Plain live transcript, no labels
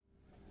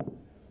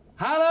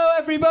Hello,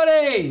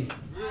 everybody!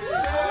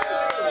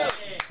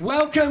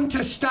 Welcome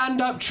to Stand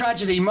Up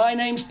Tragedy. My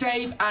name's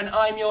Dave, and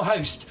I'm your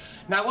host.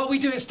 Now, what we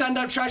do at Stand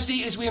Up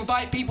Tragedy is we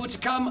invite people to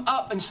come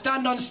up and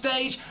stand on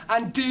stage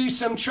and do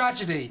some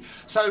tragedy.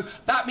 So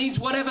that means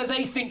whatever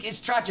they think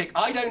is tragic.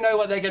 I don't know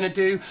what they're going to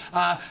do.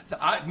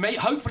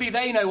 Hopefully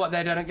they know what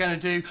they're going to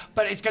do,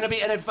 but it's going to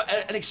be an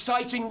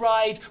exciting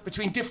ride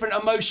between different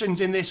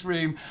emotions in this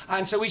room.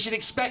 And so we should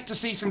expect to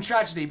see some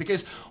tragedy,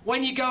 because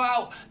when you go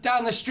out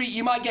down the street,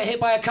 you might get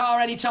hit by a car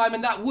anytime,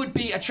 and that would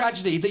be a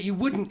tragedy that you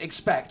wouldn't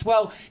expect.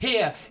 Well,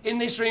 here in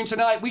this room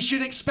tonight, we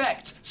should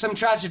expect some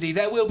tragedy.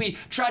 There will be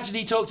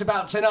tragedy talked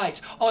about tonight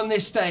on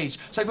this stage.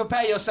 So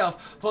prepare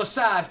yourself for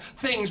sad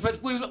things.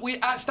 But we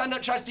at Stand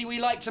Up Tragedy, we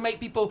like to make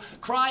people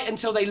cry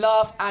until they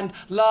laugh and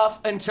laugh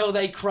until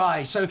they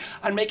cry. So,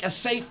 and make a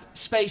safe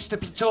space to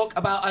talk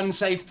about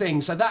unsafe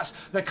things. So that's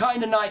the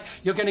kind of night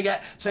you're going to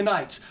get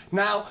tonight.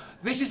 Now,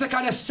 this is the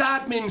kind of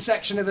sadmin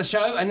section of the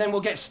show, and then we'll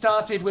get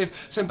started with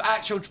some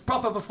actual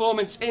proper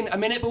performance in a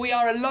minute. But we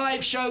are a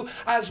live show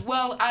as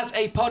well as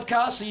a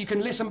podcast, so you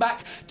can listen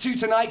back to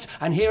tonight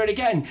and hear it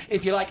again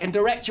if you like, and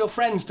direct your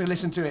friends to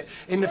listen to it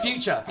in the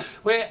future.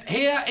 We're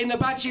here in the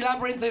Banshee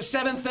Labyrinth at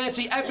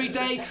 7:30 every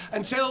day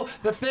until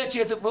the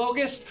 30th of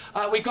August.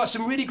 We've got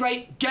some really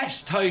great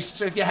guest hosts,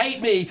 so if you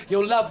hate me,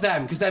 you'll love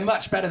them, because they're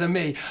much better than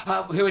me,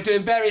 who are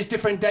doing various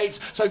different dates.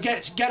 So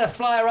get a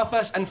flyer off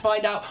us and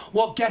find out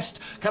what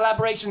guest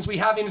collaborations we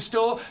have in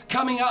store.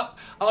 Coming up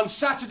on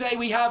Saturday,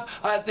 we have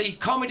the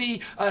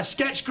comedy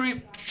sketch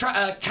group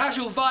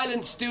Casual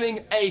Violence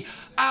doing an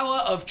hour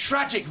of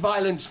tragic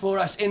violence for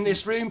us in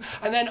this room.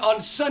 And then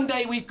on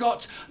Sunday, we've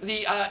got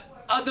the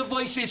Other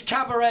Voices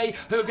Cabaret,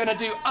 who are going to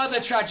do other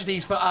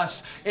tragedies for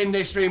us in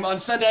this room on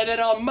Sunday. And then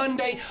on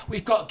Monday,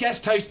 we've got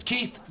guest host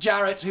Keith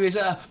Jarrett, who is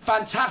a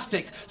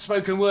fantastic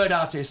spoken word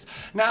artist.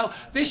 Now,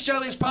 this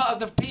show is part of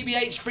the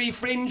PBH Free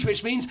Fringe,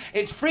 which means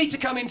it's free to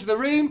come into the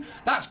room.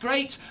 That's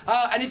great.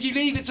 And if you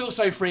leave, it's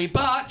also free.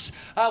 But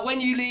when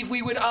you leave,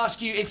 we would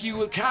ask you if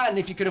you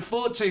could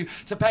afford to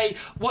pay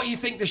what you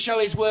think the show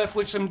is worth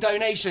with some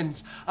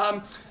donations.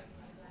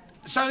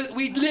 So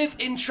we live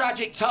in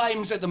tragic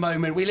times at the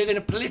moment. We live in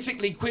a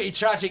politically pretty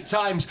tragic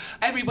times.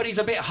 Everybody's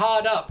a bit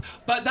hard up,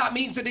 but that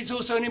means that it's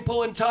also an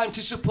important time to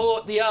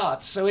support the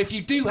arts. So if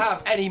you do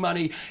have any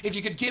money, if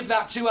you could give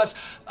that to us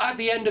at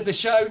the end of the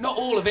show, not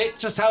all of it,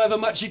 just however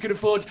much you could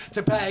afford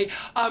to pay,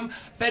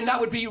 then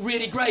that would be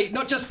really great.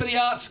 Not just for the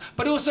arts,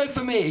 but also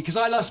for me, because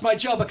I lost my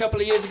job a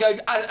couple of years ago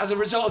as a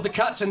result of the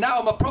cuts, and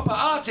now I'm a proper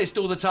artist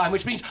all the time,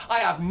 which means I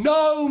have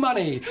no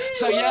money.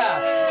 So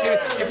yeah,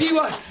 if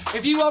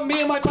you want me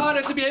and my partner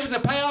to be able to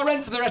pay our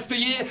rent for the rest of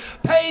the year,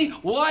 pay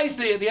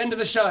wisely at the end of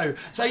the show.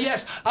 So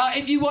yes,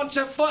 if you want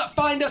to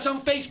find us on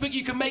Facebook,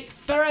 you can make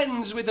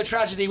friends with the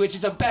tragedy, which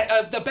is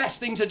the best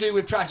thing to do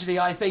with tragedy,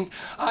 I think.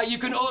 You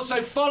can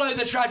also follow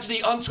the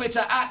tragedy on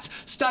Twitter at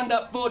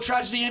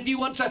 @StandUpForTragedy. And if you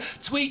want to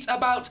tweet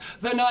about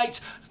the night,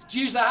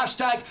 use the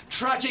hashtag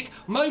tragic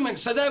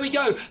moments. So there we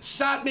go.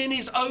 Sadmin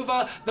is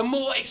over. The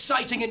more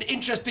exciting and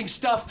interesting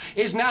stuff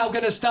is now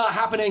going to start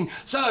happening.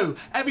 So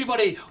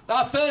everybody,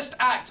 our first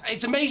act,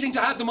 it's amazing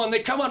to have them on. They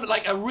come on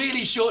like a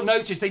really short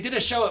notice. They did a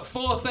show at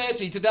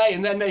 4:30 today,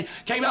 and then they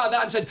came out of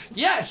that and said,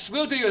 yes,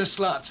 we'll do a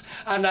slot.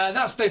 And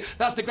that's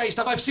the great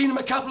stuff. I've seen them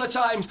a couple of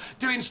times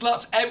doing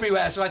slots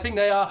everywhere, so I think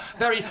they are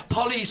very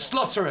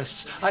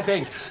polyslotterous, I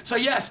think. So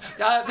yes,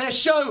 their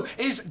show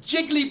is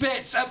Jiggly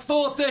Bits at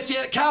 4:30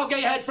 at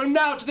Cowgate Head from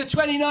now to the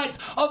 29th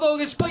of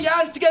August. Put your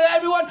hands together,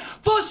 everyone,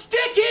 for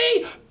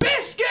Sticky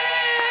Biscuits!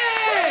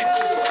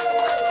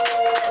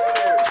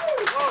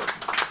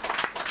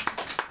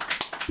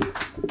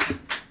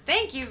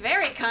 Thank you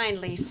very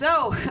kindly.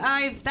 So,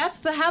 that's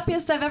the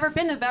happiest I've ever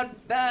been about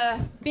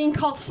being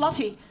called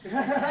slutty.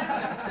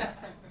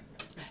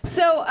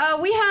 So,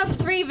 we have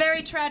 3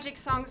 very tragic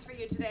songs for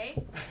you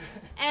today,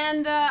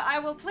 and I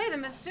will play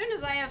them as soon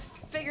as I have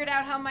figured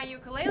out how my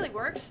ukulele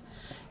works.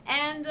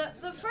 And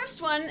the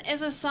first one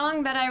is a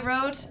song that I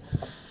wrote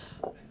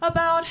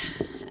about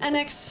an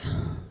ex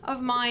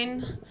of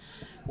mine,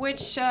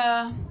 which,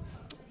 I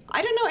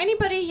don't know,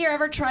 anybody here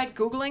ever tried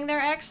Googling their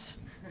ex?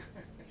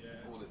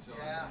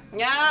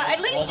 Yeah, at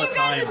least you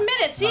guys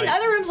admit it. See, nice. In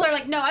other rooms are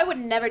like, no, I would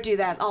never do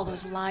that. All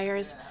those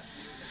liars.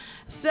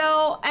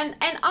 So, and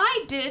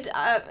I did,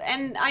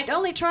 and I'd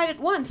only tried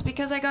it once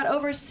because I got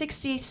over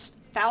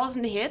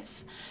 60,000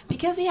 hits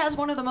because he has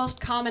one of the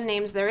most common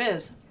names there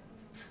is.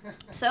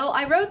 So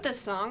I wrote this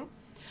song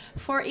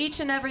for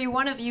each and every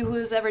one of you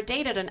who's ever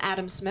dated an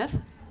Adam Smith.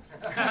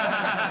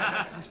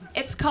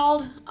 It's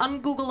called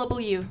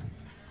Ungoogleable You.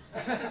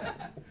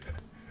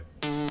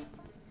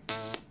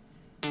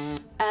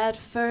 At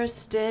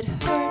first it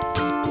hurt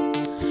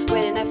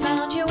when I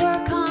found you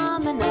were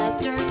common as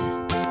dirt.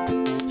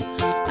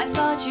 I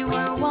thought you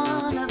were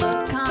one of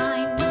a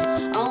kind,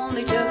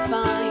 only to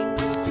find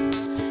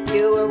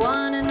you were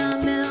one in a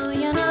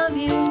million of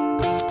you.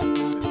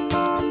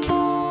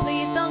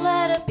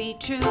 Be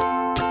true.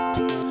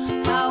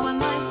 How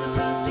am I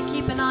supposed to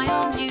keep an eye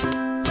on you?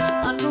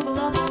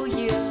 Ungoogleable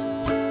you.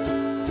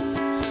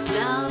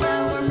 Now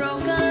that we're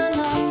broken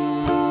up,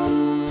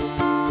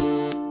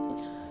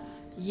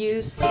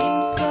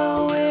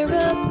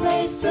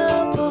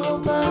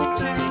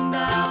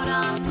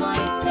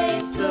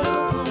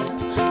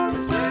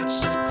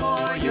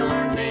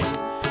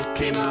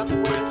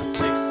 with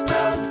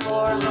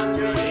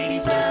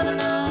 6,487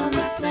 of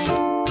the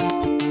same.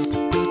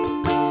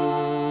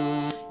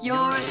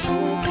 You're a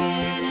school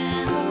kid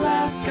in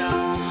Alaska.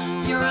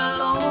 You're a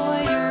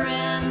lawyer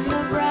in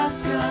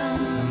Nebraska.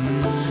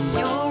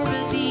 You're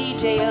a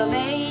DJ of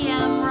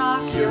AM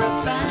rock. You're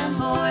a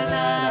fanboy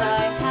that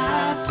I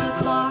had to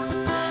block.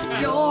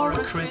 You're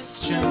a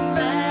Christian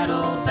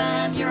metal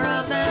band. You're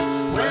a vet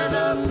with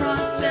a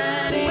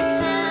prosthetic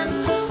hand.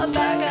 A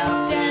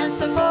backup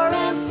dancer for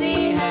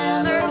MC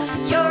Hammer.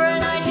 You're a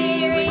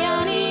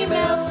Nigerian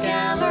email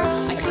scammer.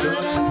 I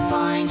couldn't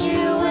find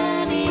you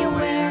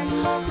anywhere.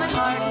 My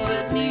heart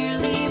was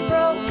nearly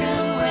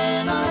broken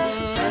when I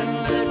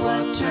found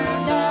what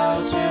turned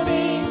out to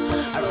be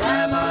a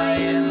rabbi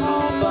in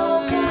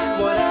Hoboken.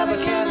 Whatever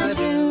can I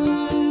do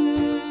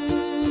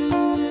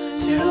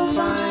to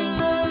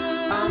find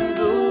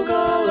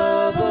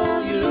ungoogleable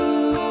you?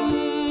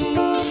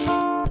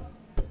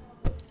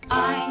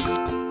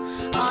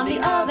 On the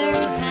other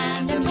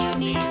hand, am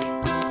unique.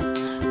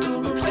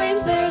 Google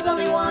claims there's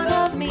only one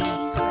of me.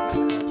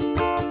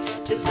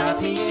 Just type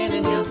me in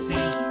and you'll see.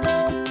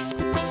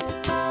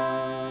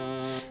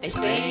 They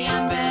say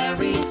I'm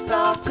very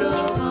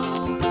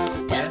stalkable,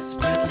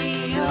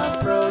 desperately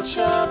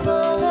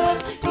approachable.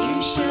 If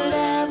you should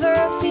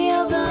ever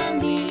feel the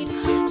need,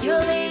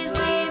 you'll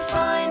easily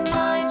find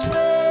my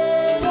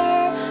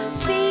Twitter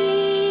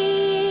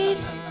feed.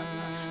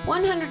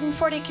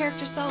 140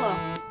 character solo.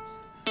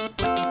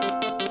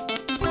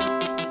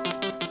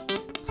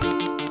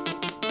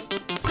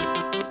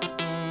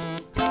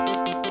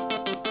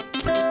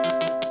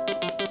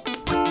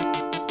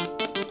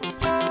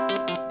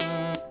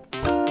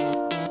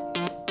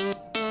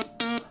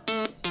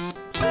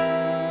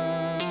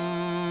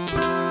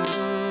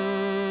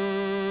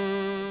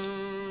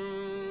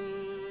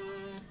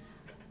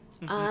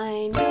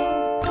 I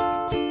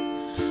know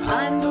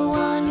I'm the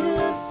one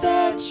who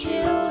set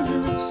you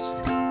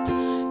loose,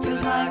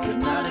 'cause I could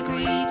not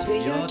agree to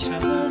your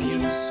terms of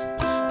use.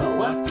 But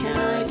what can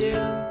I do?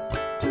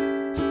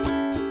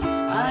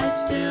 I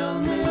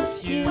still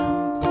miss you.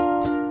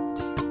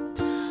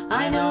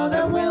 I know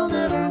that we'll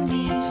never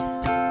meet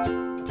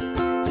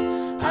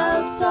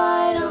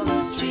outside on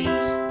the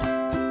street.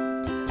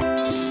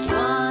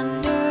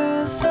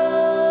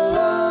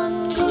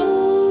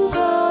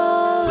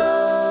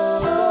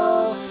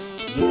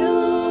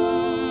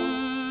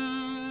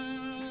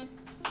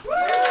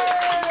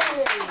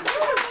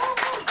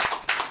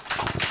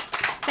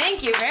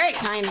 Thank you very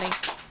kindly.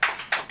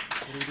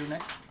 What do we do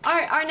next?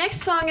 Our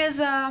next song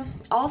is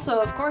also,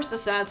 of course, a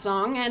sad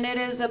song, and it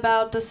is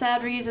about the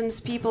sad reasons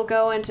people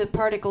go into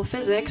particle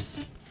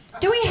physics.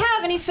 Do we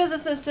have any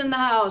physicists in the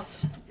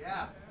house?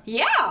 Yeah.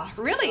 Yeah,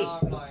 really?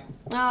 I'm lying.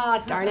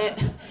 Ah, darn it.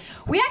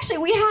 We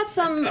had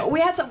some,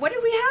 what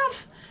did we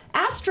have?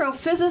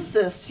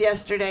 Astrophysicists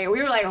yesterday.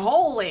 We were like,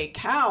 holy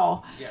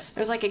cow. Yes.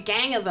 There's like a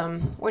gang of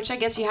them, which I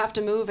guess you have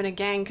to move in a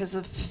gang because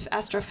of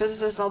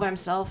astrophysicist all by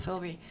himself, he'll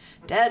be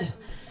dead.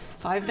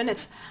 5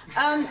 minutes.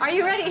 Are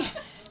you ready?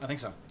 I think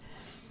so.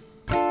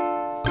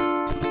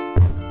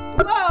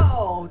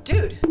 Whoa,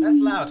 dude. That's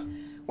loud.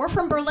 We're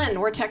from Berlin.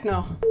 We're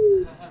techno.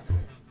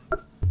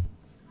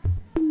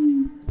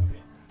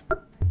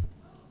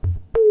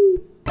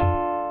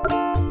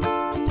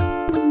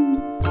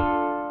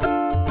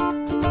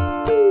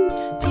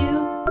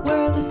 You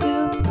were the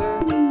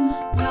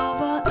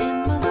supernova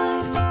in my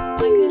life.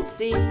 I could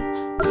see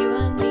you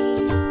and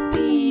me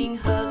being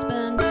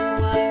husband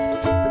and wife,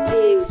 but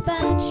the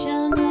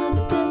expansion of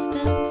the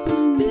distance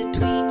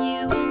between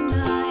you and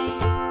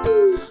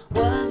I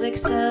was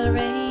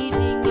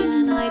accelerating,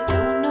 and I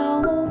don't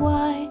know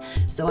why.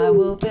 So I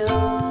will build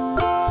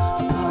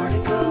a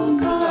particle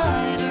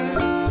collider.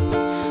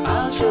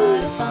 I'll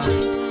try to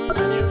find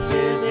a new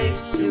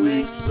physics to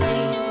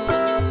explain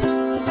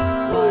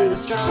why the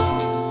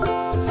strong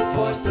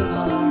force of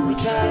our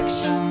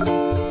attraction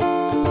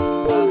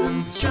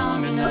wasn't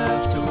strong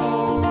enough to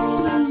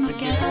hold us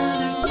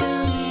together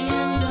till the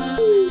end of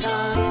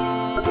time.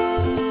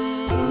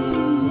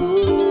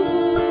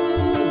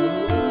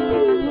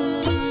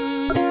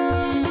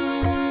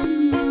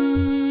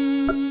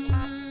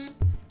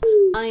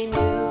 I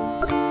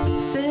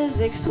knew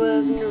physics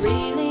wasn't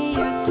really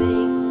your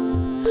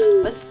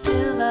thing, but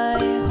still I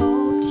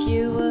hoped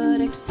you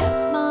would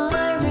accept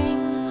my ring.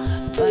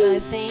 But I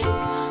think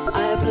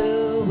I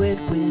blew it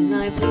when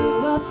I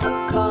blew up the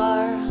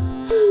car.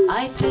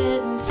 I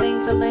didn't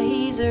think the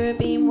laser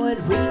beam would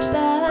reach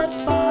that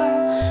far.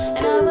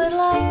 And I would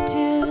like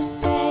to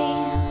say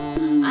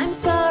I'm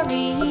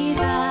sorry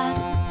that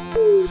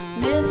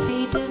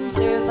Miffy didn't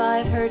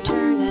survive her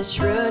turn as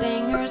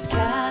Schrodinger's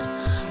cat.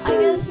 I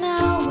guess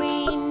now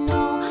we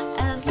know,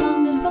 as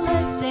long as the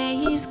lid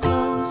stays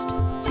closed,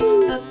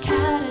 the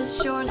cat is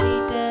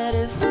surely dead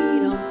if we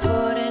don't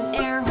put in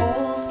air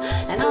holes.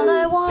 And all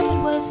I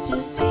wanted was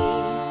to see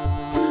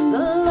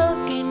the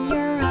look in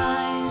your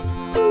eyes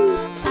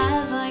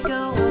as I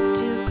go up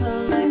to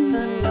collect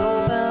the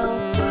Nobel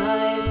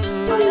Prize.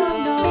 I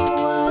don't know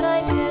what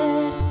I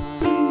did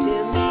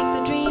to make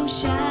the dream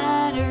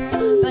shatter,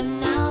 but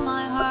now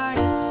my heart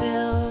is filled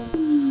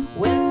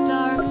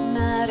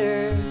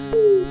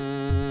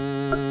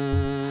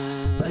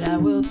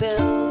will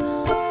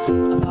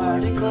build a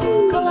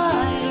particle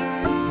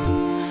collider.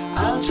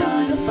 I'll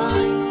try to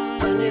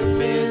find a new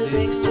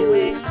physics to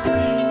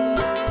explain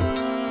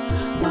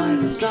why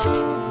the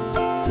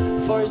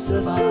strong force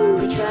of our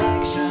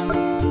attraction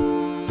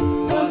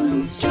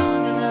wasn't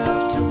strong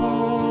enough to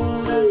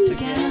hold us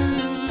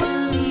together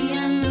till the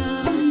end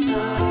of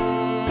time.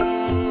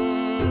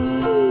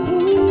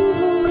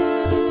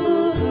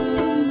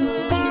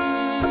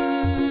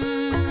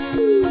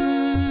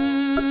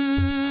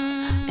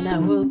 And I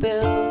will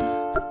build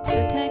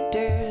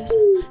detectors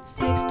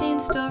 16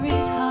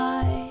 stories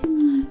high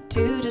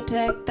to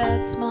detect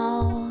that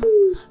small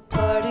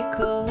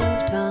particle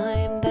of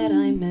time that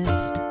I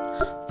missed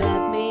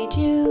that made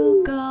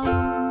you go.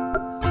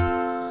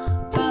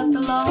 But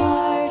the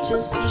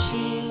largest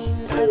machine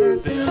ever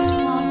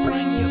built won't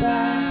bring you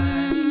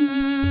back.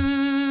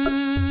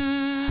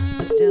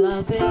 But still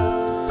I'll build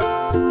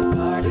a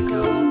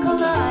particle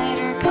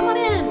collider. Come on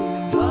in,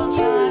 we'll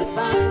try to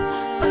find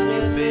a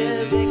new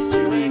physics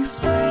to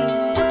explain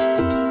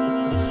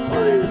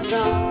why the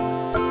strong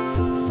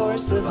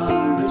force of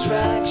our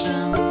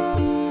attraction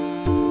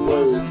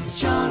wasn't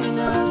strong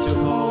enough to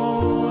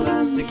hold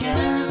us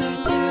together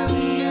till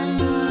the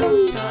end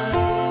of time.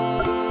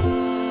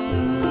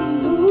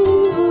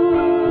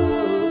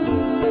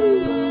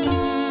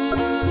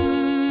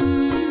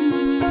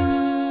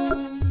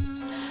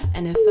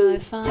 And if I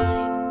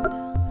find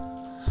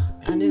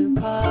a new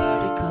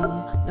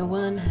particle no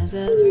one has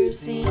ever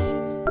seen,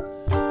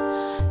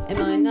 it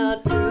might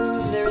not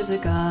prove there is a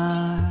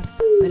God,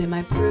 but it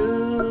might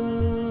prove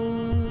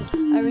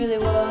I really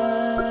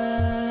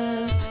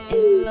was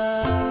in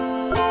love.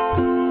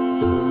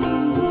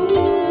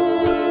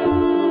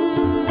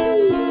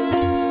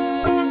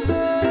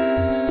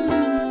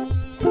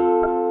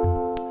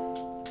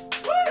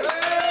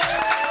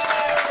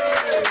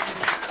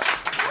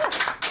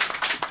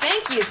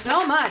 Thank you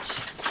so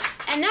much.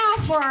 And now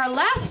for our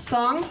last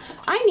song,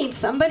 I need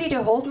somebody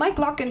to hold my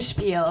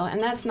glockenspiel,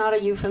 and that's not a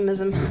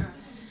euphemism.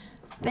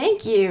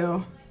 Thank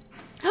you.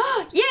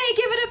 Yay,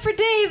 give it up for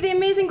Dave, the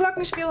amazing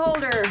glockenspiel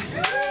holder.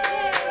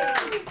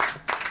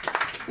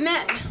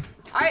 Man,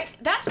 all right,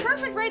 that's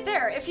perfect right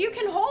there. If you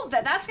can hold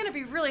that, that's going to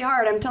be really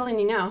hard, I'm telling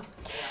you now.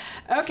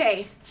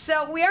 Okay,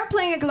 so we are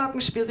playing a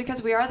glockenspiel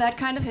because we are that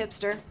kind of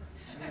hipster.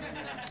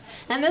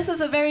 And this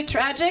is a very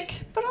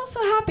tragic, but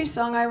also happy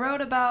song I wrote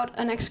about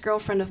an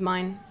ex-girlfriend of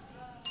mine.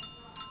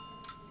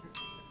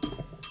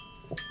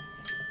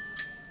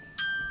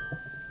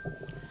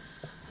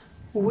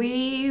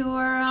 We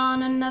were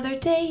on another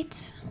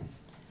date.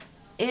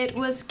 It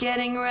was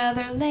getting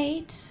rather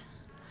late.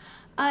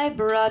 I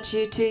brought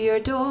you to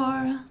your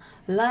door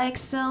like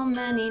so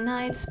many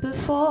nights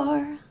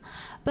before.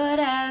 But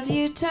as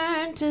you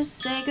turned to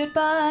say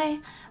goodbye,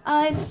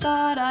 I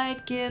thought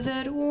I'd give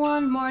it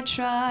one more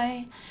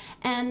try.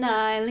 And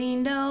I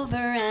leaned over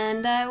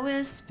and I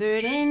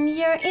whispered in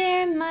your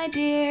ear, my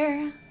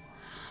dear,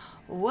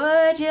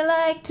 would you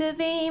like to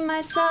be my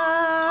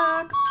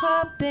sock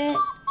puppet?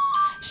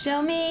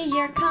 Show me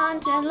your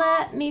content,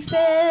 let me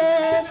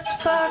fist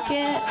fuck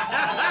it.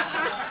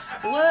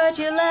 Would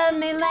you let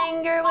me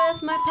linger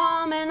with my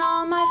palm and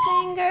all my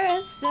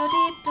fingers so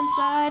deep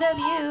inside of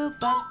you?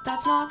 But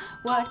that's not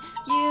what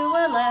you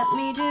would let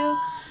me do.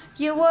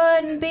 You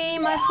wouldn't be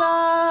my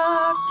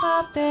sock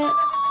puppet.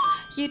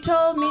 You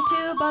told me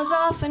to buzz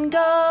off and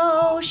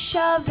go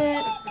shove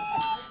it.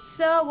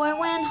 So I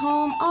went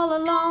home all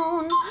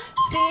alone,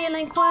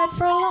 feeling quite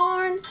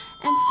forlorn,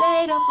 and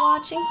stayed up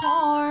watching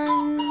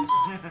porn.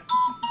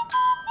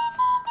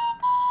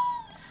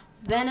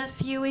 Then a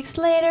few weeks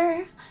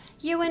later,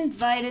 you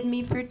invited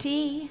me for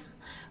tea.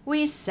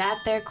 We sat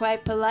there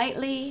quite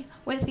politely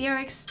with your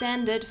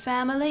extended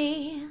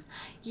family.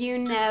 You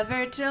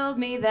never told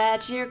me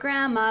that your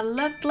grandma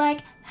looked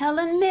like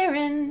Helen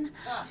Mirren.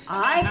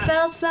 I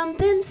felt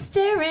something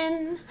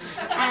stirring,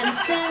 and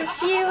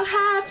since you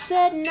had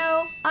said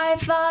no, I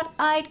thought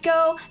I'd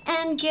go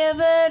and give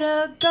it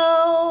a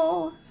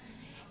go.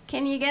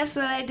 Can you guess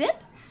what I did?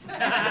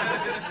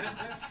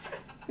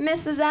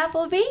 Mrs.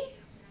 Appleby?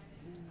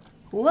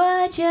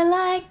 Would you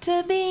like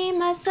to be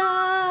my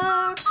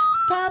sock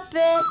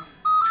puppet?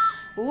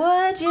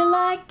 Would you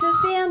like to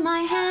feel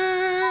my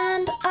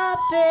hand up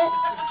it?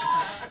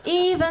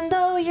 Even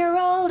though you're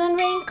old and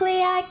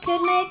wrinkly, I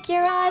could make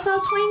your eyes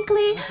all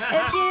twinkly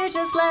if you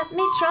just let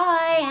me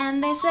try.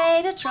 And they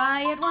say to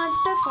try it once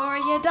before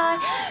you die.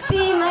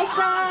 Be my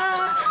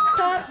sock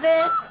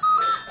puppet,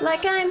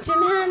 like I'm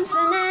Jim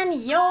Henson and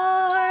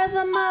you're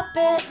the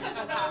Muppet.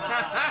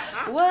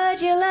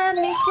 Would you let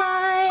me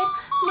slide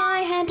my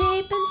hand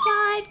deep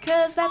inside?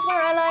 'Cause that's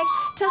where I like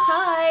to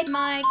hide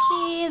my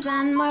keys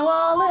and my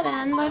wallet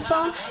and my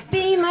phone.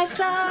 Be my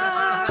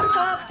sock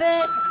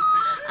puppet.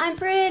 I'm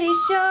pretty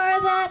sure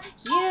that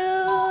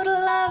you'd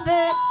love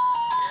it.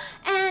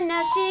 And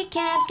now she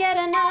can't get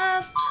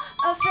enough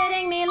of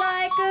fitting me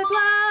like a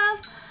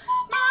glove.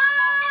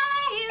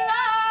 My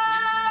love.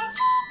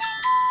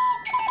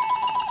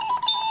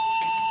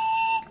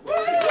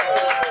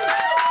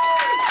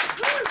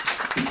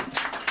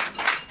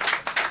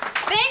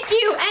 Thank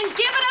you, and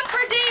give it up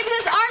for Dave.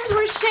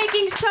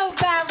 so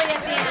badly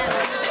at the end.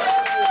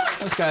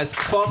 Yes, guys,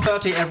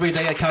 4:30 every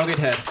day at Cowgate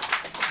Head.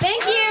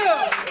 Thank you.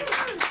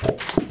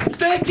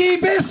 Sticky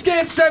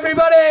biscuits,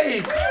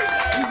 everybody!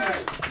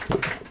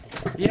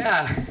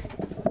 Yeah.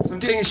 So I'm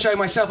doing a show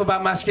myself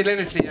about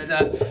masculinity at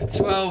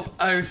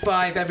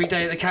 12:05 every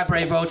day at the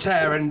Cabaret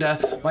Voltaire, and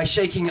my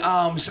shaking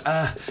arms,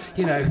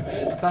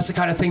 that's the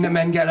kind of thing that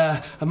men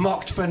get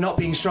mocked for not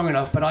being strong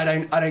enough. But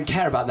I don't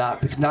care about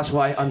that, because that's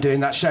why I'm doing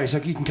that show. So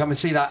you can come and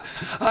see that.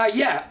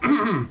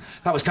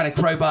 That was kind of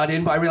crowbarred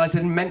in, but I realised I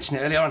didn't mention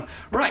it earlier on.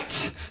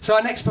 Right. So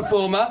our next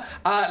performer,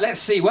 let's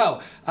see.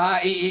 Well,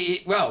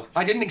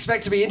 I didn't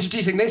expect to be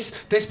introducing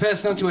this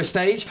person onto a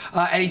stage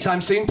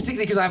anytime soon,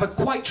 particularly because I have a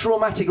quite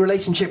traumatic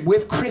relationship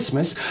with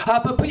Christmas.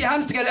 But put your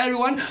hands together,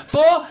 everyone,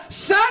 for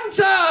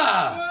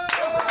Santa!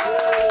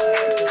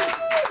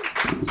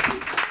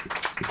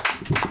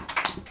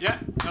 Yeah,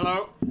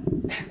 hello.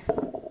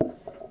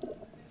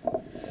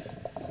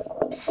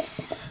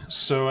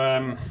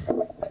 So,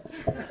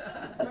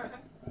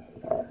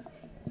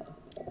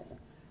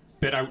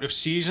 bit out of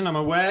season, I'm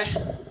aware,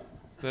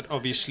 but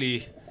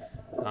obviously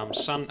I'm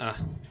Santa.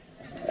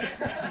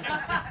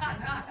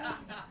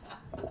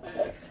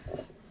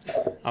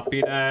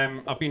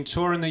 I've been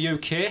touring the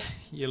UK,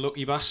 you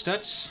lucky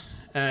bastards,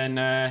 and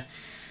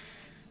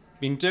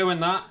been doing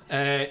that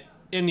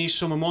in these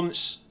summer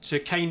months to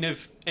kind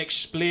of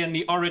explain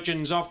the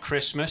origins of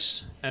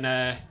Christmas,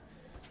 and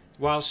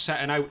while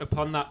setting out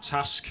upon that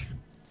task,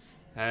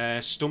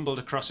 stumbled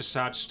across a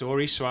sad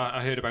story. So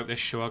I heard about this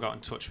show, I got in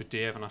touch with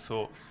Dave, and I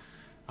thought,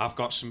 I've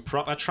got some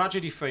proper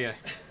tragedy for you.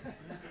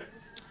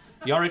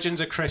 The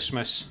origins of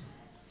Christmas.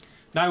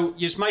 Now,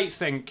 you might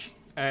think,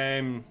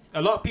 a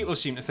lot of people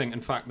seem to think,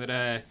 in fact,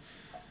 that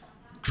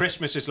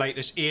Christmas is like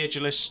this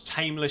ageless,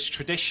 timeless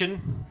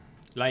tradition,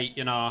 like,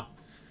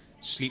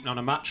 sleeping on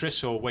a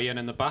mattress or weighing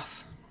in the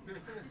bath.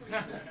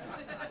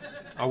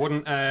 I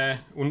wouldn't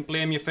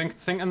blame you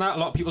thinking that. A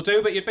lot of people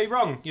do, but you'd be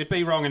wrong. You'd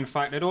be wrong, in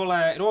fact. It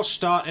all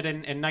started in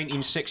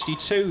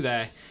 1962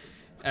 there.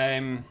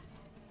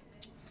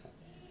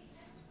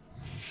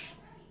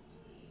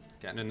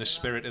 Getting in the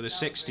spirit of the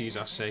 60s,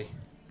 I see.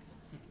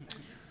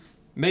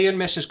 Me and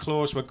Mrs.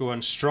 Claus were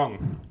going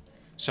strong.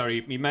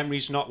 Sorry, my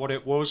memory's not what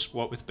it was,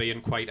 what with being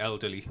quite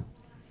elderly.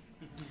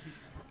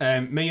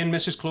 Me and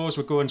Mrs. Claus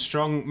were going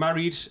strong,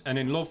 married and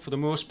in love for the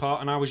most part,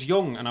 and I was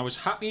young and I was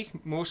happy,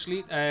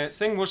 mostly.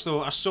 Thing was,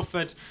 though, I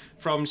suffered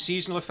from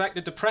seasonal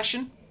affected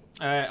depression.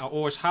 I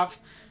always have.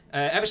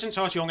 Ever since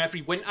I was young,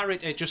 every winter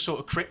it just sort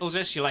of cripples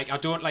us. You're like, I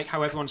don't like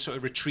how everyone sort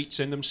of retreats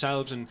in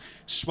themselves and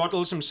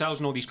swaddles themselves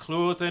in all these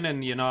clothing,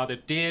 and the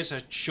days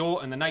are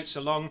short and the nights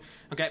are long.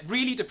 I get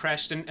really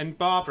depressed, and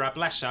Barbara,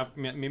 bless her,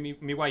 my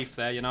wife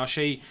there,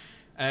 she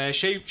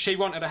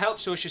wanted to help,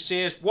 so she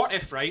says, what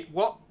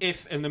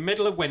if in the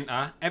middle of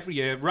winter every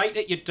year, right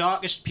at your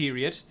darkest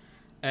period,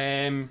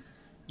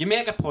 you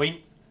make a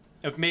point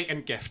of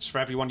making gifts for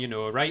everyone you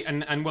know, right?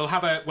 And we'll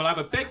have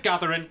a big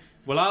gathering,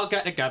 we'll all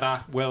get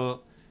together,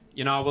 we'll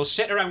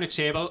sit around a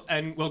table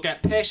and we'll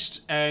get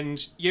pissed,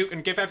 and you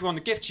can give everyone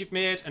the gifts you've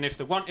made, and if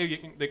they want to,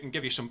 they can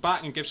give you some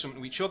back and give some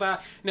to each other,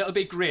 and it'll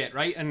be great,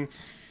 right? And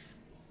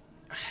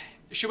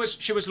she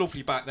was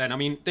lovely back then. I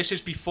mean, this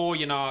is before,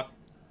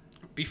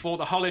 before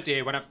the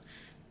holiday when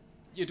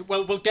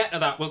we'll get to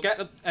that. We'll get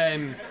to.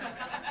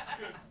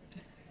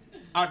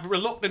 I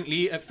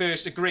reluctantly at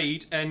first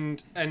agreed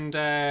and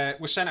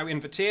was sent out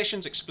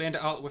invitations, explained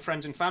it all with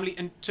friends and family,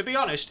 and to be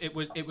honest, it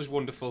was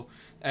wonderful.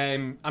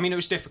 It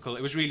was difficult.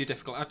 It was really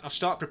difficult. I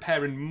started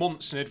preparing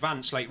months in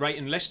advance, like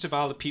writing lists of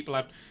all the people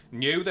I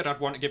knew that I'd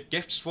want to give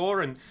gifts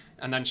for, and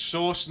then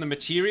sourcing the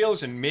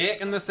materials and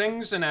making the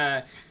things.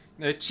 And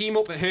the team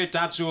up at her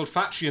dad's old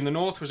factory in the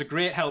north was a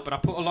great help, but I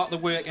put a lot of the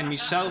work in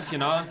myself.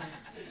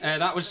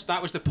 That was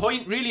the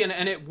point really,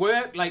 and it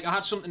worked. Like, I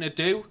had something to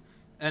do,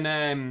 and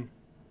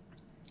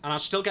I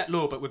still get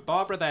low, but with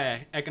Barbara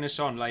there egging us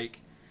on,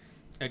 like,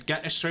 it'd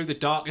get us through the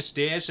darkest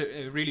days.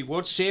 It really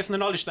would. Safe in the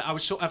knowledge that I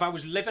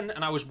was living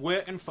and I was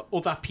working for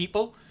other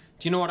people.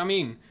 Do you know what I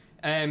mean?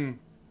 And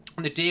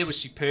the day was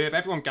superb.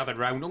 Everyone gathered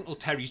round. Uncle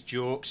Terry's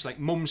jokes, like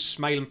Mum's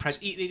smiling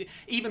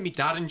even my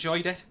dad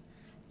enjoyed it.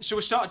 So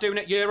we started doing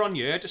it year on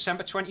year,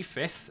 December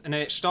 25th, and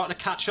it started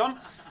to catch on.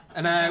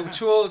 And we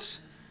told,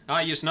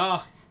 we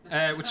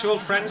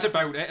told friends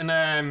about it,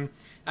 and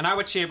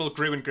our table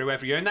grew and grew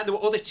every year. And then there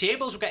were other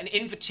tables. We're getting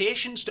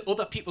invitations to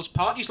other people's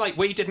parties like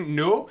we didn't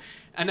know.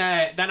 And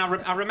then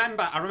I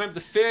remember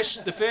the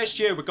first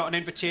year we got an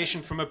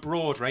invitation from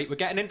abroad, right? We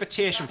get an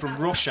invitation from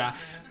Russia.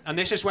 And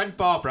this is when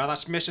Barbara,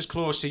 that's Mrs.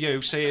 Claus to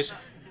you, says,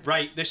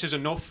 right, this is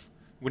enough.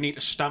 We need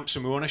to stamp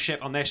some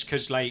ownership on this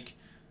because, like,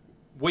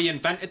 we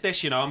invented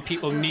this, and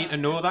people need to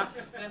know that.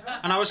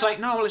 And I was like,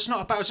 no, well, it's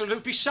not about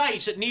it.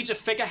 Besides, it needs a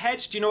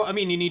figurehead. Do you know what I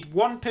mean? You need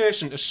one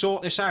person to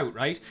sort this out,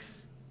 right?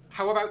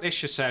 How about this,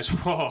 she says?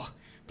 Oh,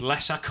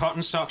 bless her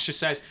cotton socks, she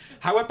says.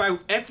 How about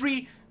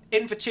every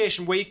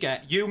invitation we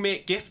get, you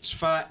make gifts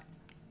for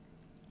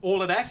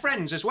all of their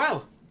friends as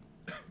well?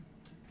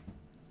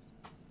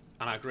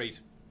 And I agreed.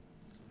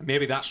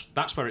 Maybe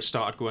that's where it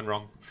started going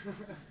wrong.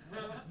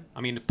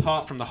 I mean,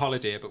 apart from the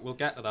holiday, but we'll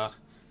get to that.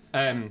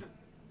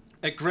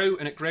 It grew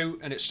and it grew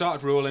and it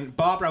started rolling.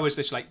 Barbara was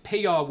this like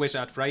PR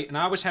wizard, right? And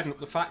I was heading up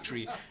the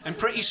factory. And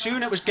pretty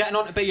soon it was getting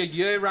on to be a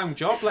year-round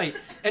job, like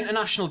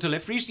international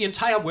deliveries. The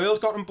entire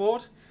world got on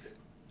board.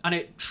 And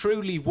it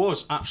truly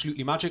was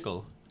absolutely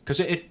magical.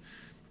 Because it had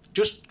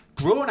just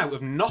grown out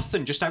of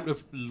nothing, just out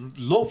of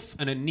love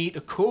and a need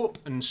to cope.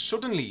 And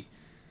suddenly,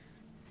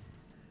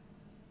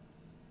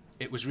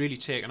 it was really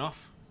taken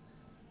off.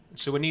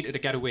 So we needed to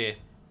get away.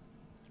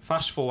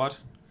 Fast forward,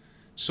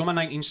 summer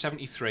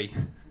 1973.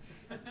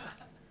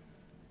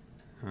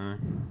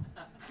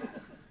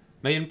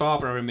 Me and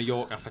Barbara are in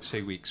Mallorca for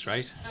 2 weeks,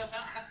 right?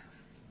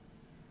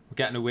 We're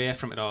getting away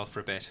from it all for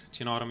a bit. Do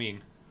you know what I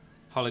mean?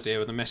 Holiday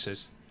with the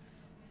missus.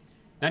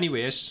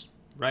 Anyways,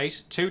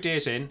 right, 2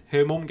 days in,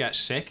 her mum gets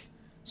sick,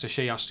 so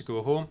she has to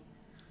go home.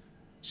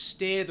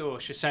 Stay though,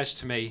 she says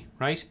to me,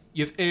 right?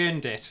 You've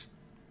earned it.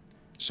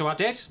 So I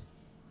did.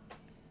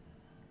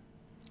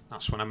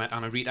 That's when I met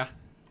Anna Rita.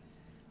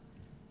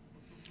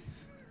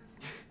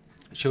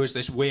 She was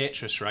this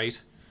waitress, right?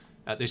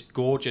 At this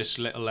gorgeous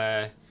little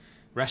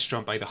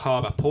restaurant by the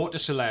harbour, Port de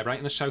Soleil, right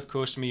on the south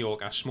coast of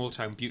Mallorca, small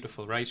town,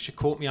 beautiful, right? She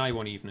caught my eye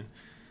one evening.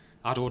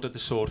 I'd ordered the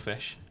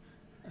swordfish,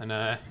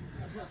 and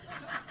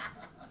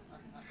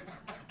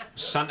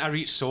Santa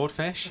eats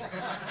swordfish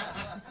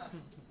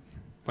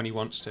when he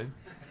wants to.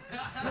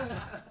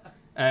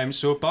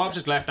 So Barb's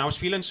had left, and I was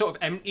feeling sort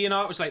of empty, you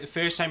know. It was like the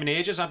first time in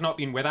ages I'd not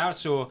been with her.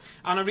 So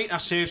Anna Rita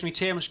serves me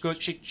table, and she goes,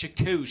 she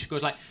coos, she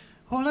goes like,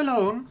 all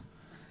alone.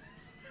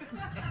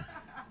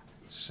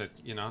 So,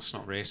 you know, it's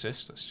not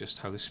racist, that's just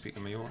how they speak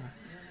in Mallorca.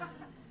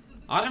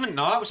 I don't even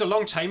know, it was a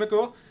long time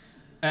ago.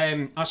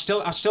 I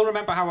still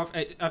remember how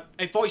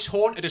a voice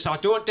haunted us. I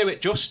don't do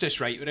it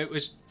justice, right? But it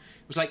was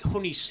like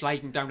honey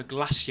sliding down a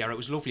glacier. It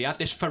was lovely. It had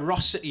this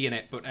ferocity in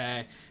it, but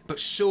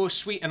so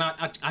sweet. And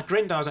I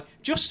grinned. I was like,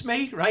 just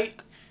me, right?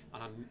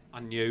 And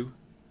I knew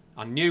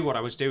what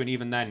I was doing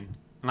even then.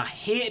 And I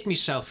hated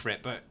myself for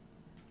it, but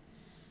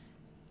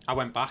I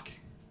went back.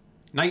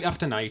 Night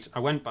after night, I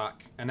went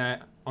back, and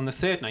on the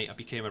third night, I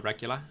became a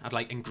regular. I'd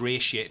like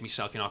ingratiate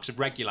myself, you know, because a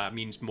regular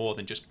means more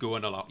than just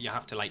going a lot. You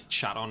have to like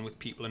chat on with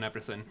people and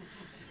everything.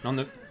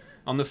 And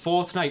on the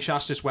fourth night, she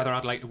asked us whether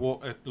I'd like to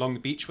walk along the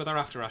beach with her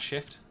after our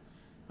shift.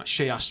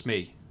 She asked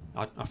me.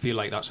 I feel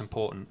like that's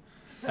important.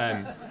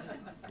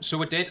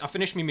 So I did. I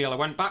finished my meal. I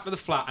went back to the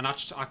flat, and I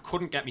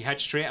couldn't get my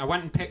head straight. I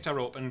went and picked her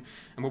up, and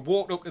we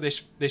walked up to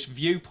this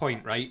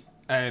viewpoint, right?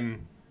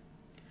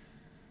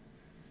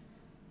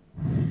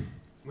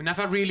 We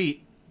never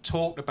really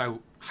talked about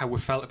how we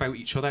felt about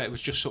each other. It was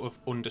just sort of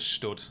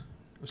understood.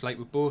 It was like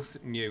we both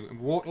knew. And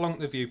we walked along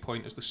the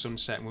viewpoint as the sun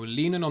set, and we were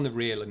leaning on the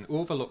rail and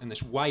overlooking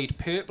this wide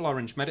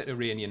purple-orange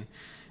Mediterranean.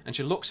 And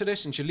she looks at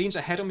us, and she leans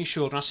her head on my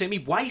shoulder, and I say, me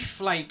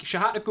wife, like, she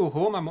had to go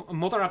home. My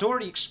mother, I'd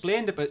already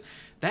explained it, but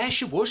there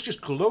she was,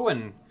 just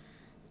glowing.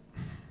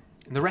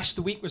 And the rest of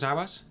the week was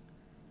ours.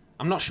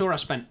 I'm not sure I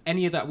spent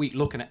any of that week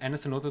looking at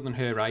anything other than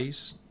her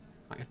eyes.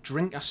 Like a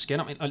drink her skin.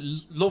 I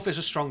mean, love is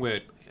a strong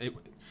word,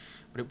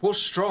 but it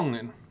was strong.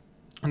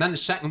 And then the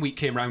second week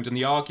came round and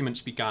the arguments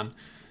began.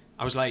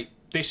 I was like,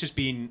 this has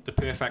been the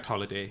perfect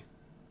holiday.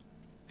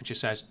 And she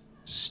says,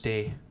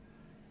 stay.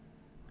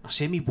 I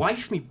say, me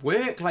wife, me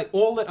work, like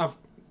all that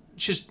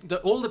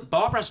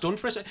Barbara's done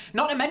for us.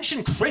 Not to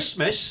mention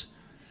Christmas.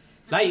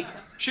 Like,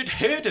 she'd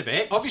heard of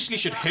it. Obviously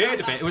she'd heard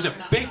of it. It was a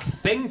big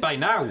thing by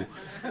now.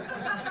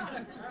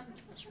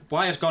 That's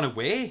why it's gone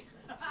away.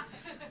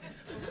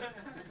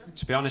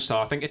 To be honest, though,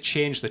 I think it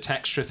changed the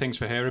texture of things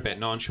for her a bit.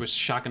 Knowing she was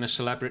shagging a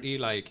celebrity,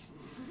 like...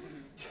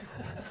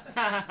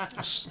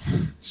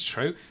 It's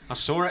true. I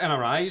saw it in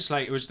her eyes.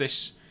 Like, it was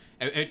this...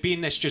 It'd been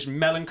this just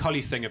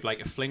melancholy thing of, like,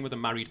 a fling with a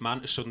married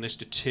man to sudden this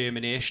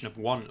determination of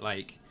want,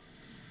 like,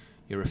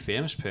 you're a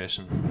famous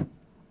person.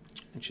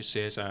 And she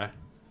says,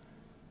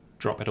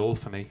 drop it all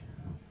for me.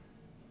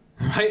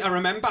 Right, I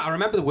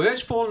remember the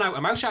words falling out of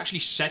her mouth. She actually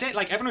said it.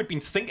 Like, everyone had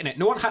been thinking it.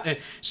 No one had to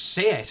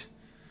say it.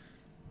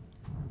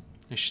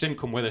 And she didn't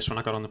come with us when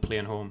I got on the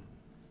plane home.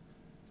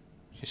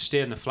 She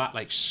stayed in the flat,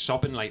 like,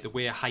 sobbing like the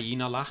way a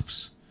hyena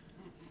laughs.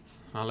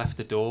 And I left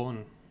the door,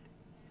 and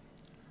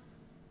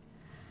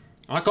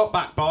when I got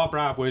back,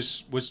 Barbara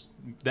was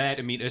there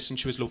to meet us, and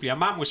she was lovely. Her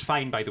mum was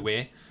fine, by the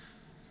way.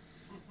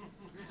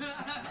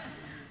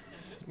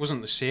 It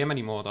wasn't the same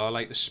anymore, though.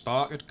 Like, the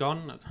spark had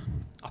gone.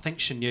 I think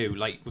she knew.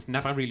 Like, we've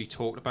never really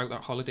talked about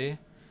that holiday.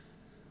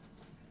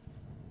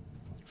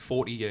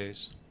 40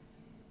 years.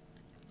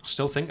 I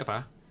still think of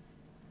her.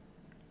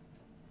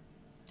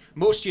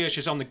 Most years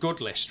she's on the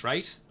good list,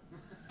 right?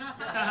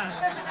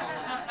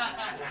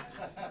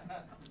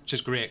 Which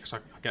is great, because I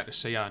get to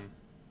see her. And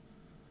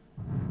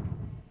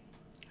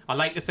I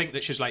like to think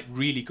that she's, like,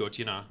 really good,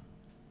 you know.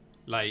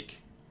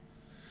 Like,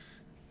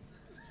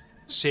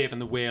 saving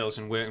the whales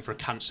and working for a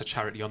cancer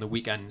charity on the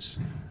weekends.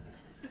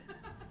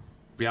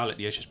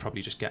 Reality is she's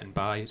probably just getting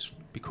by. It's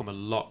become a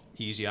lot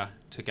easier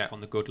to get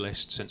on the good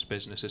list since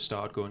business has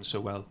started going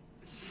so well.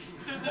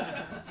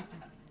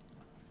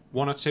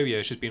 1 or 2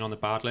 years she's been on the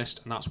bad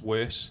list, and that's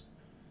worse.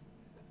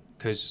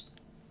 Because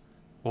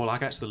all I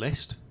get's the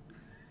list.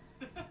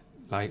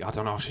 Like, I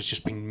don't know if she's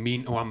just been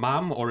mean to her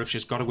mum or if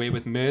she's got away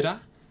with murder.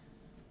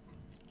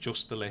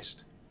 Just the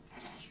list.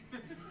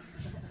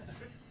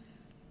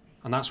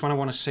 And that's when I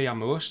want to see her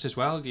most as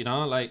well, you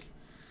know, like,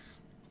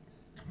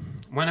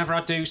 whenever I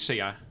do see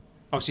her,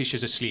 obviously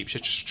she's asleep, she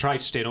just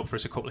tried staying up for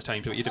us a couple of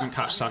times, but you didn't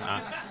catch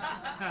Santa.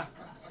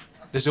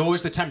 There's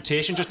always the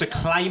temptation just to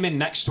climb in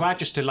next to her,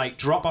 just to, like,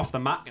 drop off the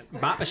map,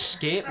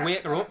 escape,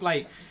 wake her up,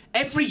 like,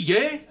 every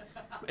year.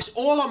 It's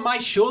all on my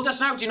shoulders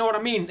now, do you know what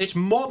I mean? It's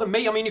more than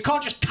me. I mean, you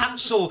can't just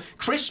cancel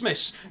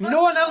Christmas.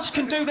 No one else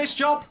can do this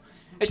job.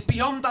 It's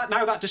beyond that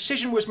now. That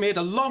decision was made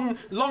a long,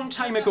 long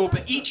time ago,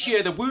 but each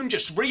year the wound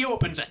just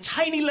reopens a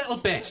tiny little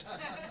bit.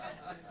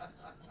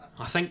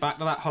 I think back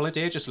to that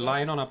holiday, just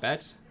lying on our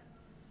bed.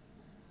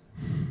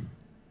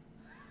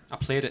 I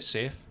played it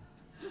safe.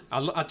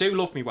 I do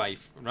love my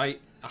wife, right?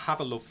 I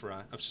have a love for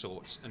her, of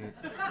sorts, and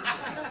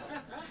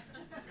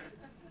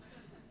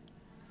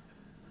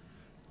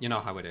you know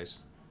how it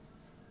is.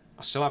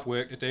 I still have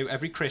work to do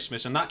every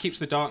Christmas, and that keeps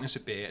the darkness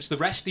at bay. It's the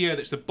rest of the year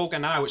that's the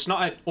bugger now. It's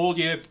not an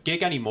all-year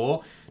gig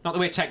anymore. Not the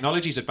way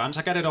technology's advanced.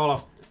 I get it all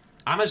off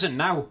Amazon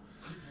now.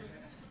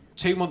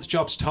 2 months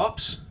jobs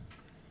tops.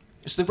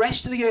 It's the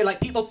rest of the year.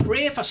 Like, people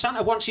pray for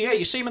Santa once a year.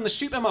 You see him in the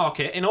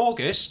supermarket in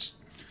August.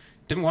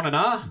 Didn't want an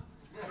hour.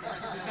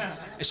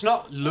 It's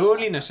not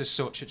loneliness as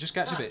such. It just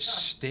gets a bit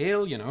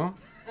stale, you know.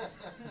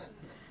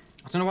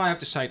 I don't know why I've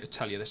decided to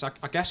tell you this. I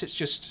guess it's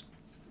just...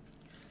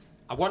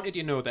 I wanted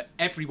you to know that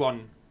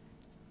everyone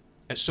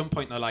at some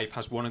point in their life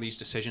has one of these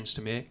decisions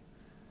to make.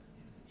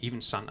 Even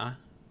Santa.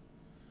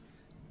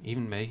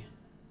 Even me.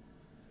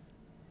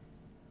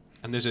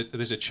 And there's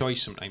a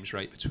choice sometimes,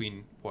 right,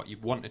 between what you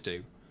want to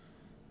do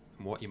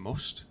and what you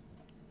must.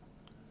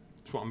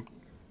 That's what I'm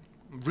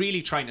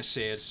really trying to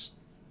say is...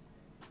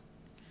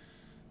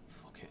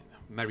 Fucking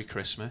Merry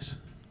Christmas.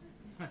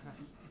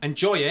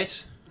 Enjoy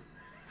it.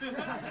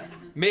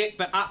 Make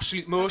the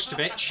absolute most of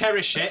it.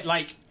 Cherish it,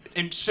 like...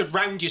 And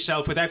surround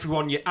yourself with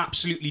everyone you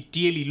absolutely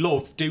dearly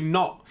love. Do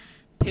not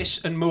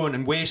piss and moan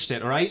and waste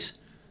it, all right?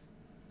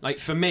 Like,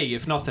 for me,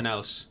 if nothing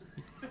else.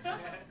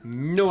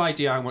 No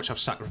idea how much I've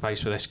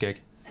sacrificed for this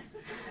gig.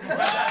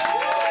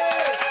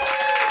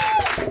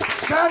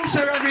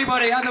 Santa,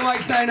 everybody,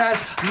 otherwise known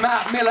as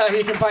Matt Miller.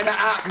 You can find her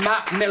at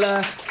Matt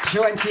Miller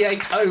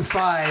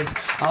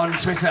 2805 on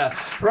Twitter.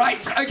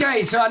 Right,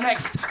 okay, so our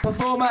next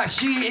performer,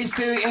 she is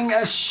doing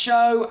a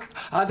show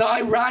that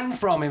I ran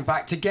from, in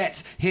fact, to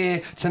get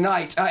here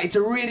tonight. It's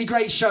a really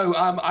great show.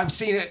 I've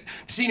seen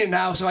it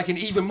now, so I can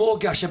even more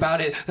gush about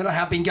it than I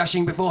have been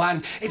gushing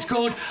beforehand. It's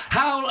called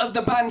Howl of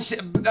the Banshee.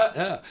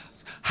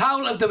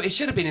 It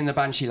should have been in the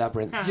Banshee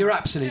Labyrinth. You're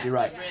absolutely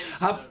right.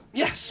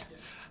 Yes.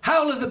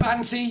 Howl of the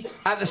Banshee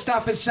at the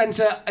Stafford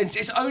Centre.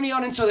 It's only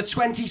on until the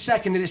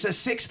 22nd, and it's at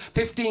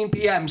 6:15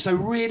 p.m. So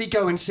really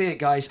go and see it,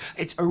 guys.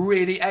 It's a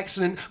really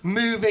excellent,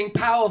 moving,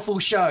 powerful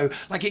show.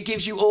 Like, it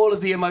gives you all of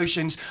the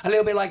emotions, a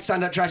little bit like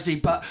Stand Up Tragedy,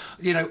 but,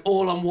 you know,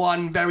 all on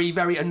one very,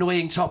 very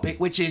annoying topic,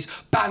 which is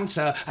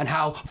banter and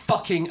how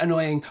fucking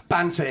annoying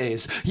banter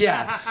is.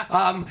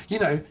 Yeah. You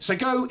know, so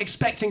go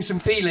expecting some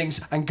feelings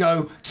and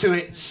go to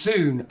it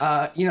soon.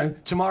 You know,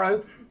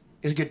 tomorrow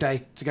is a good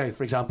day to go,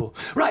 for example.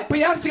 Right, put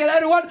your hands together,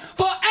 everyone,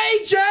 for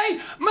AJ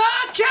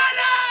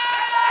McKenna!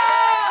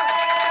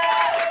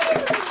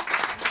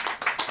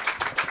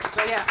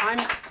 So yeah,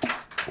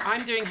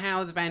 I'm doing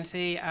Howl of the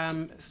Banshee.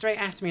 Straight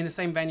after me in the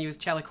same venue as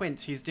Chella Quint,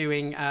 who's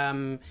doing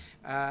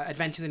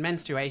Adventures in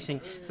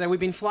Menstruating. So we've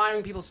been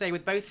flyering people today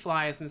with both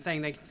flyers and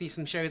saying they can see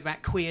some shows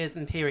about queers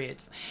and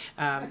periods.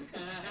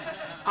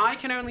 I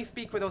can only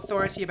speak with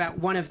authority about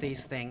one of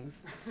these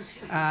things.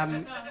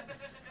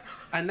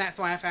 And that's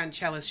why I found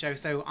Chella's show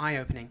so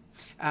eye-opening.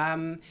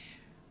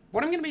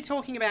 What I'm going to be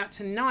talking about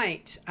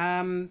tonight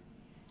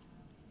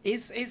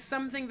is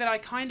something that I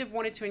kind of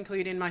wanted to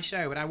include in my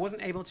show, but I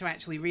wasn't able to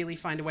actually really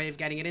find a way of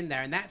getting it in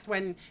there. And that's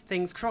when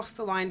things cross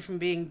the line from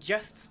being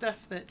just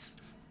stuff that's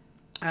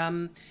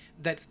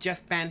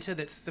just banter,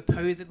 that's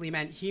supposedly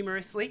meant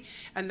humorously,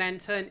 and then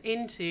turn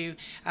into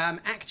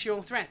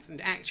actual threats and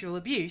actual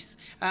abuse,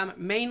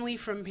 mainly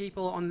from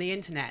people on the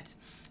internet.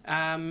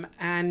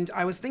 And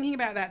I was thinking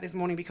about that this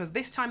morning because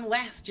this time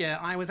last year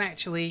I was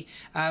actually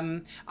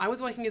I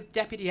was working as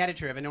deputy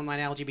editor of an online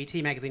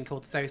LGBT magazine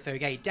called So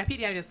Gay.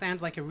 Deputy editor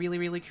sounds like a really,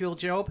 really cool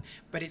job,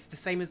 but it's the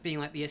same as being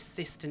like the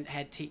assistant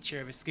head teacher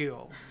of a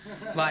school.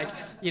 Like,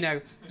 you know,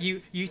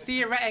 you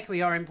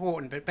theoretically are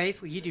important, but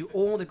basically you do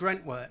all the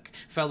grunt work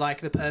for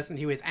like the person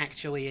who is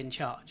actually in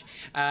charge.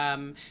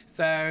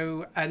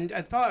 So, and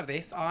as part of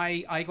this,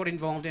 I got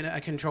involved in a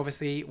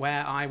controversy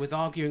where I was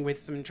arguing with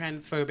some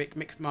transphobic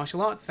mixed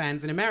martial arts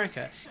fans in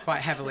America quite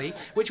heavily,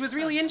 which was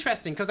really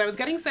interesting because I was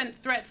getting sent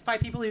threats by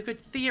people who could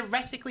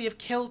theoretically have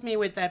killed me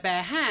with their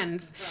bare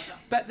hands,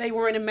 but they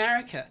were in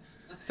America.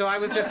 So I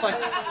was just like,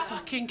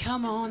 fucking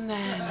come on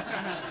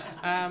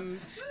then.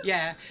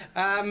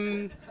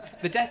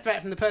 The death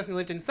threat from the person who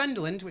lived in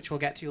Sunderland, which we'll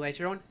get to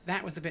later on,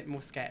 that was a bit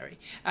more scary.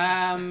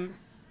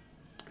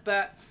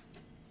 But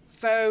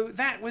so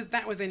that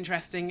was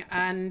interesting,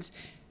 and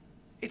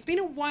it's been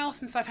a while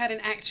since I've had an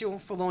actual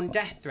full-on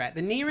death threat.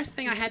 The nearest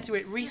thing I had to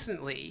it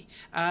recently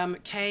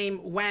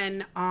came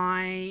when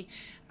I'd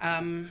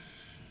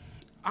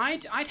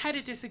had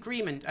a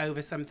disagreement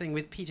over something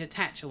with Peter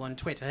Tatchell on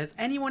Twitter. Has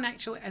anyone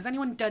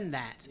done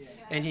that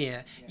in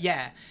here?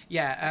 Yeah.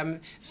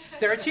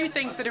 There are two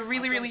things that are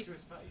really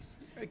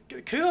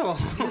cool.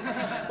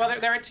 Well,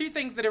 there are two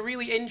things that are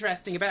really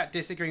interesting about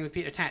disagreeing with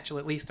Peter Tatchell,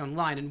 at least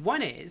online. And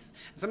one is,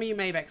 some of you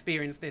may have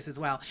experienced this as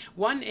well,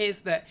 one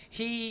is that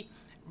he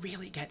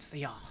really gets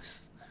the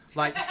arse.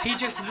 Like, he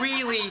just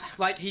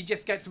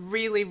gets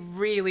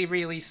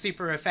really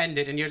super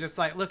offended, and you're just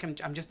like, look,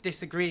 I'm just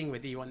disagreeing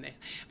with you on this.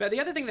 But the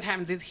other thing that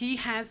happens is he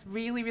has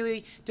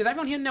really, does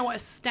everyone here know what a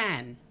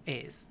stan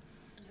is?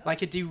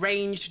 Like a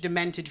deranged,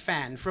 demented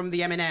fan from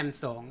the Eminem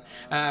song,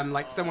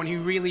 like someone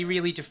who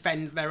really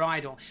defends their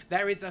idol.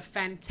 There is a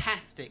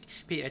fantastic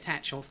Peter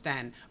Tatchell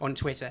stan on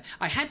Twitter.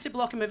 I had to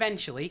block him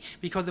eventually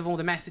because of all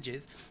the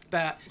messages,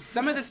 but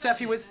some of the stuff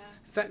he was...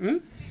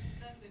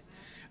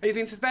 He's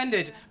been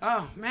suspended.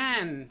 Oh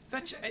man,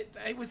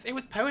 it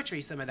was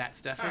poetry, some of that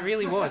stuff. It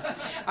really was.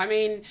 I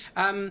mean,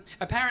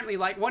 apparently,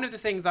 like, one of the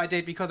things I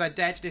did because I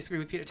dared to disagree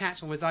with Peter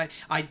Tatchell was I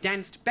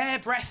danced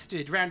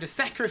bare-breasted round a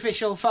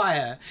sacrificial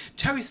fire,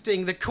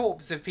 toasting the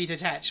corpse of Peter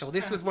Tatchell.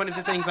 This was one of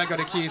the things I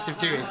got accused of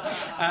doing.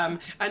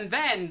 And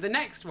then the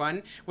next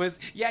one was,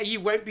 yeah,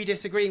 you won't be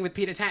disagreeing with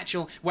Peter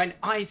Tatchell when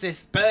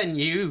ISIS burn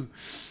you.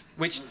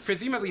 Which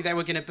presumably they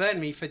were going to burn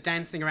me for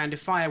dancing around a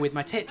fire with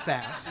my tits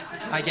out,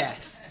 I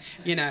guess,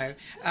 you know.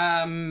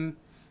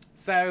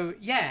 So,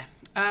 yeah,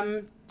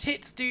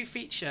 tits do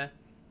feature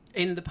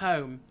in the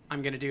poem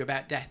I'm going to do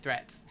about death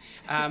threats.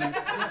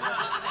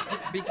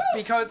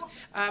 Because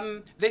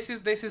this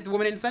is the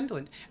woman in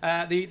Sunderland.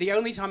 The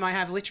only time I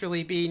have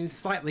literally been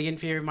slightly in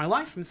fear of my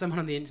life from someone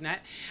on the internet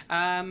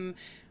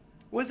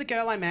was a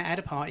girl I met at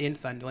a party in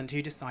Sunderland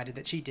who decided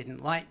that she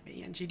didn't like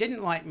me. And she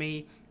didn't like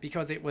me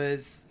because it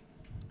was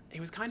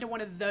kind of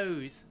one of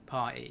those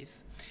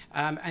parties.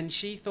 And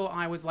she thought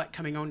I was like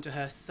coming on to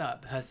her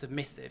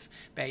submissive,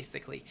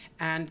 basically.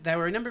 And there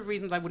were a number of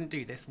reasons I wouldn't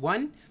do this.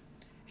 One,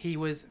 he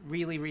was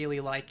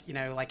really like, you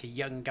know, like a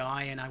young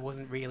guy, and I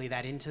wasn't really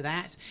that into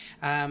that.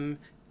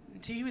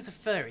 Two, he was a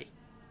furry.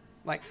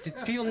 Like, do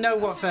people know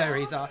what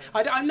furries are?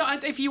 I'm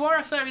not. If you are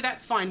a furry,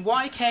 that's fine.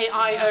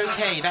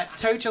 YKIOK, that's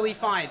totally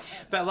fine.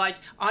 But like,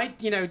 I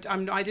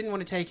didn't want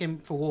to take him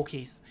for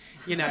walkies,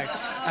 you know.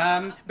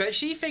 But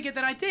she figured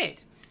that I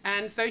did.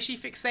 And so she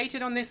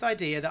fixated on this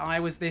idea that I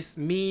was this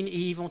mean,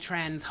 evil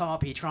trans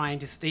harpy trying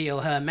to steal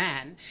her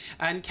man,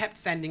 and kept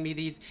sending me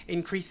these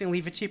increasingly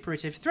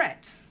vituperative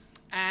threats.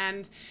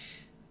 And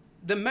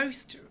the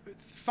most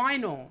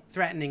final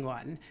threatening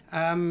one,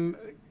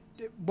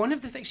 one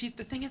of the things,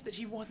 the thing is that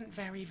she wasn't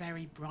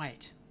very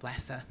bright,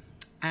 bless her.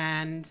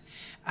 And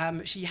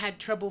she had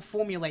trouble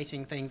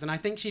formulating things, and I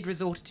think she'd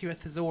resorted to a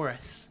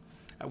thesaurus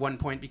at one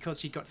point because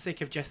she'd got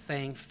sick of just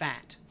saying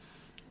fat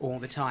all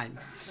the time.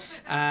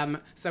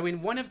 So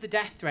in one of the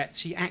death threats,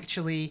 she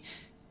actually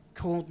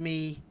called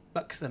me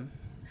buxom.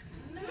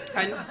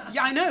 And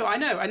yeah, I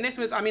know. And this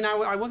was, I mean,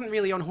 I wasn't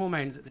really on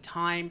hormones at the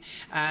time,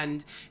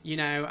 and you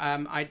know,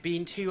 I'd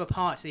been to a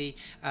party,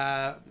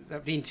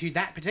 been to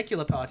that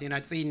particular party, and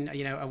I'd seen,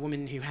 you know, a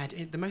woman who had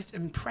the most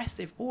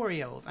impressive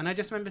aureoles, and I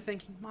just remember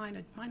thinking,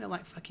 mine are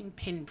like fucking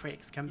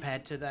pinpricks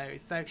compared to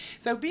those.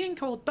 So being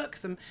called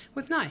buxom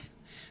was nice.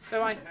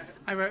 So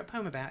I wrote a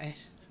poem about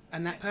it,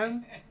 and that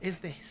poem is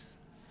this.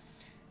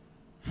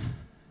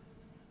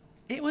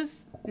 It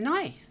was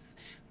nice.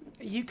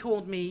 You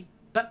called me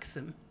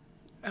buxom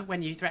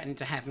when you threatened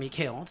to have me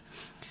killed,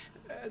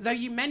 though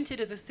you meant it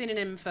as a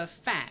synonym for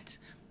fat,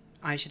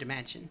 I should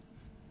imagine.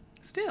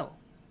 Still,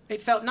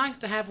 it felt nice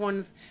to have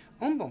one's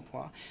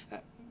embonpoint,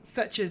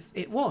 such as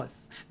it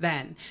was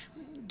then,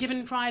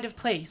 given pride of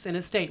place in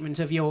a statement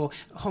of your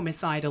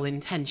homicidal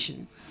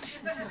intention.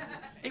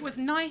 It was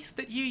nice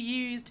that you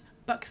used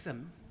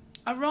buxom,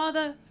 a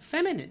rather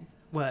feminine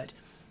word,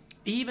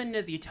 even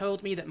as you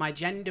told me that my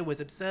gender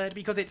was absurd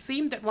because it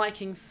seemed that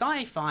liking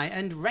sci-fi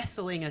and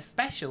wrestling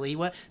especially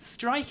were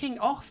striking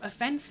off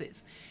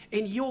offences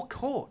in your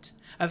court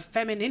of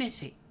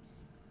femininity.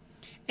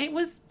 It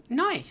was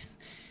nice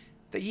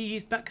that you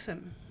used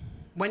buxom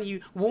when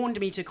you warned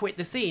me to quit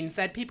the scene,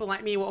 said people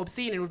like me were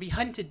obscene and would be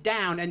hunted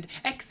down and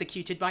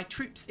executed by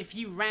troops if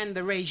you ran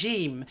the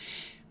regime.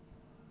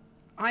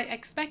 I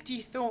expect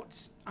you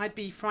thought I'd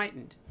be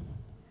frightened,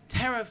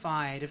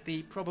 terrified of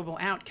the probable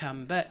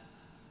outcome, but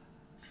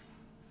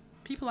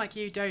people like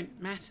you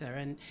don't matter,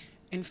 and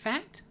in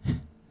fact,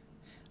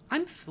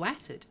 I'm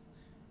flattered,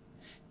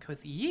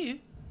 because you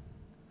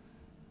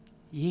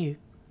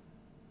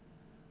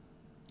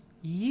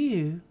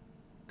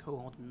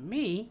called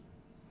me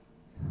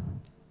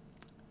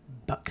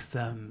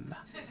buxom.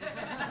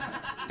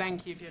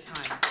 Thank you for your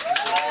time.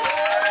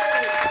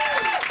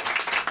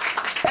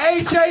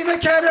 AJ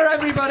McKenna,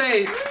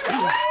 everybody!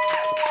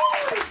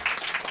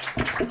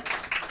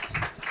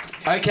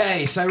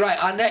 Okay, so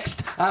right, our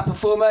next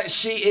performer.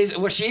 She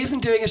isn't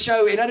doing a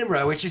show in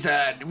Edinburgh, which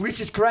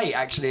is great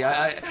actually.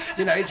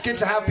 It's good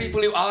to have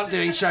people who aren't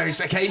doing shows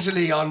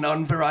occasionally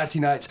on variety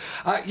nights.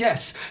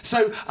 Yes,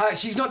 so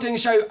she's not doing a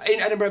show in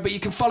Edinburgh, but you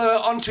can follow her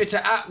on Twitter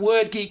at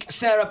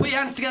WordGeekSarah. Put your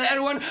hands together,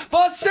 everyone,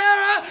 for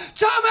Sarah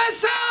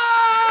Thomason!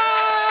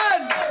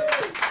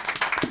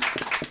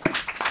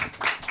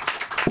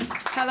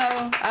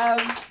 Hello.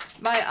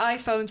 My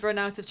iPhone's run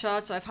out of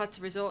charge, so I've had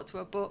to resort to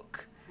a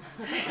book.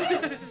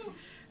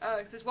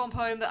 There's one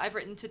poem that I've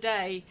written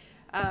today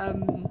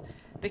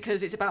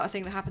because it's about a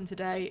thing that happened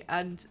today,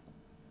 and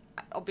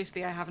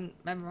obviously I haven't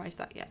memorised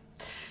that yet.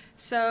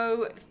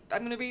 So I'm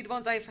going to read the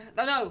ones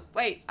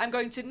I'm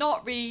going to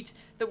not read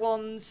the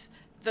ones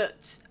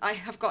that I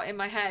have got in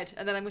my head,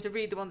 and then I'm going to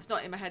read the one that's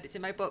not in my head, it's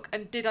in my book.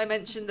 And did I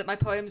mention that my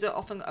poems are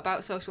often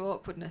about social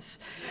awkwardness?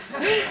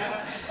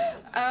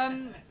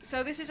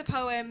 So this is a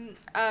poem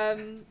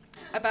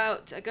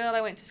about a girl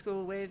I went to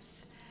school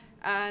with,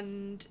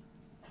 and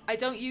I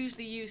don't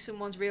usually use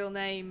someone's real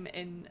name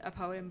in a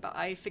poem, but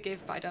I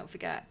forgive but I don't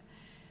forget.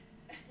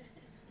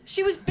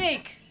 She was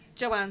big,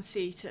 Joanne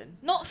Seaton,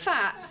 not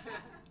fat,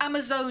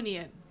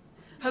 Amazonian.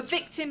 Her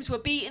victims were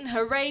beaten,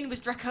 her reign was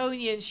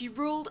draconian. She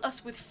ruled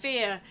us with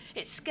fear.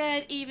 It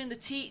scared even the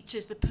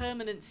teachers, the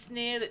permanent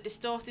sneer that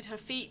distorted her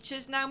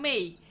features. Now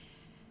me,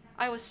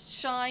 I was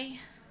shy,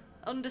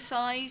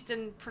 undersized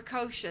and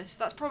precocious.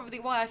 That's probably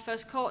why I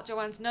first caught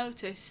Joanne's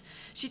notice.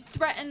 She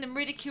threatened and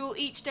ridiculed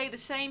each day the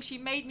same. She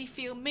made me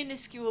feel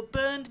minuscule,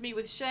 burned me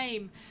with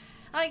shame.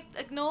 I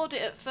ignored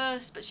it at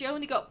first, but she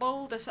only got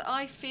bolder, so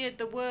I feared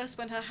the worst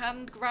when her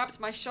hand grabbed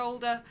my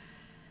shoulder.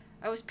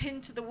 I was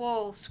pinned to the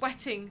wall,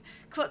 sweating,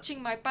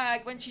 clutching my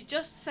bag, when she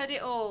just said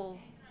it all.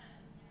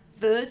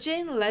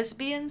 Virgin,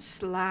 lesbian,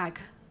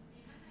 slag.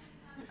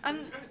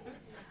 And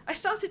I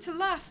started to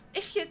laugh.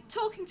 If you're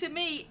talking to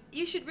me,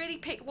 you should really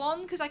pick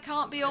one, because I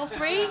can't be all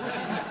three.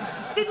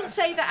 Didn't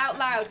say that out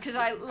loud, because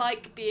I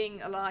like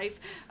being alive.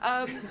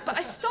 But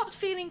I stopped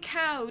feeling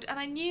cowed, and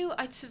I knew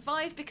I'd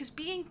survive, because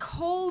being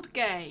called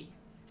gay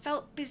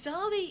felt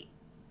bizarrely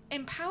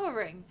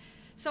empowering.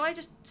 So I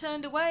just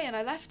turned away and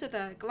I left her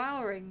there,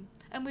 glowering,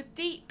 and with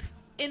deep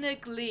inner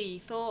glee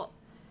thought,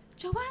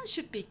 Joanne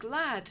should be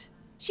glad.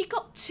 She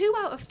got 2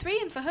 out of 3,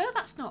 and for her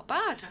that's not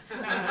bad.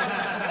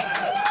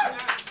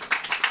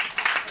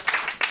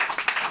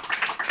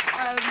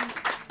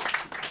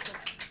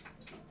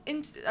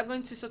 I'm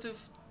going to sort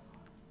of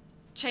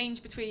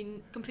change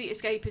between complete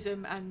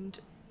escapism and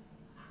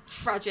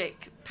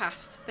tragic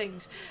past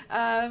things.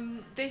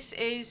 This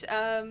is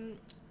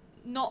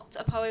not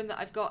a poem that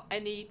I've got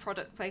any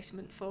product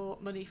placement for,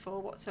 money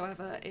for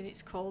whatsoever, and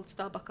it's called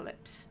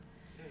Starbucalypse.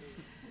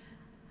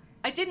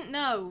 I didn't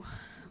know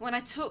when I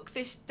took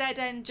this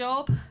dead-end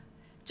job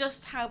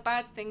just how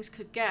bad things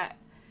could get.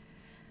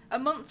 A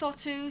month or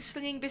two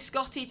slinging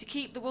biscotti to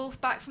keep the wolf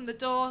back from the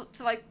door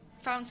till I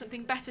found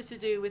something better to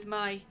do with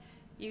my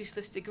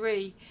useless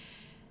degree.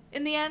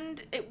 In the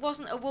end, it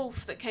wasn't a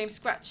wolf that came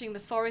scratching the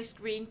forest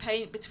green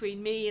paint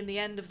between me and the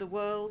end of the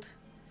world.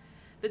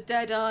 The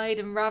dead-eyed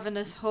and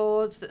ravenous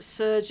hordes that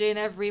surge in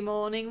every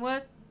morning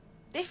were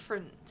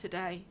different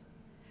today.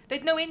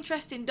 They'd no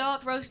interest in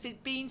dark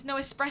roasted beans, no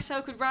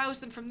espresso could rouse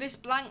them from this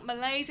blank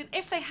malaise, and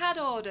if they had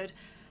ordered,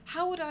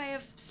 how would I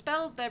have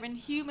spelled their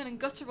inhuman and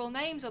guttural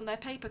names on their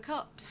paper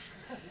cups?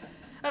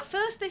 At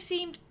first they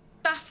seemed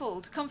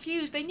baffled,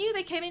 confused. They knew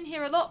they came in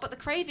here a lot, but the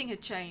craving had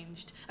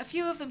changed. A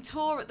few of them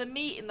tore at the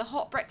meat in the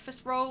hot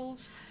breakfast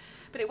rolls.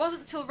 But it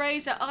wasn't till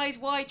Razor, eyes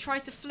wide,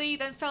 tried to flee,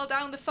 then fell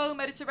down the faux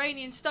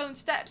Mediterranean stone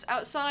steps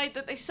outside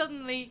that they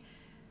suddenly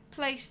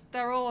placed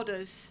their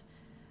orders.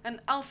 And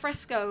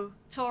Alfresco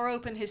tore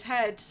open his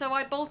head, so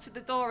I bolted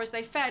the door as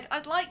they fed.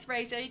 I'd liked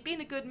Razor, he'd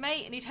been a good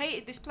mate, and he'd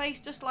hated this place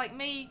just like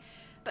me,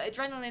 but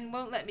adrenaline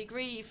won't let me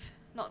grieve,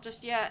 not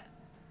just yet.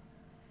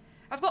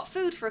 I've got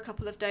food for a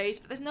couple of days,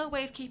 but there's no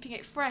way of keeping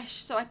it fresh,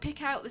 so I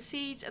pick out the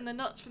seeds and the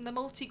nuts from the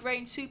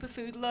multi-grain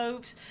superfood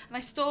loaves, and I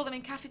store them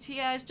in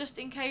cafetières just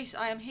in case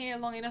I am here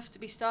long enough to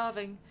be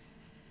starving.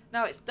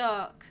 Now it's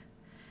dark,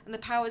 and the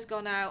power's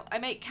gone out. I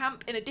make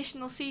camp in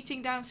additional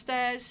seating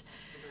downstairs,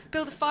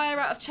 build a fire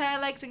out of chair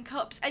legs and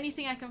cups,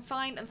 anything I can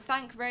find, and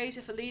thank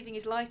Razor for leaving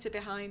his lighter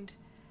behind.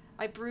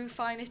 I brew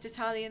finest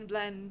Italian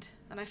blend,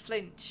 and I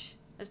flinch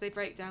as they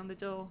break down the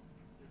door.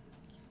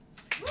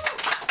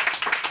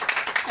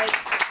 Okay.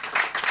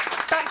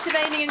 Back to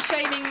naming and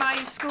shaming my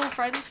school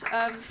friends.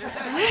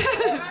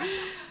 I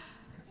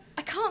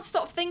can't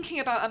stop thinking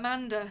about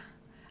Amanda.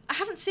 I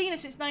haven't seen her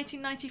since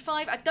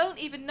 1995. I don't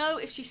even know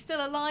if she's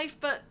still alive,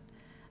 but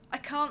I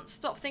can't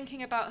stop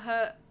thinking about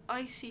her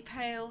icy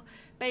pale,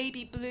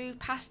 baby blue,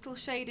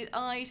 pastel-shaded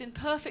eyes and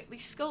perfectly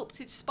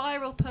sculpted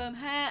spiral perm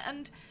hair,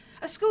 and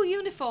a school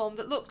uniform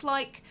that looked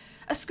like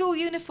a school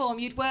uniform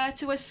you'd wear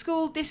to a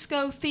school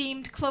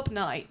disco-themed club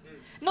night.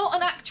 Not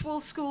an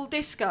actual school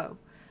disco,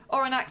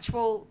 or an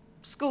actual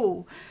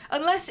school,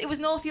 unless it was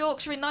North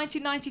Yorkshire in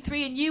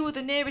 1993 and you were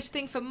the nearest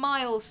thing for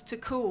miles to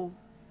cool.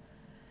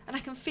 And I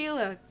can feel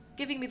her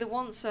giving me the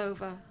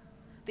once-over,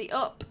 the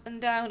up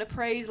and down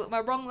appraisal of my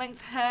wrong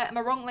length hair and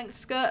my wrong length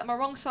skirt and my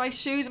wrong size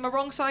shoes and my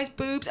wrong size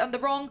boobs and the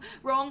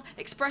wrong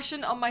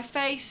expression on my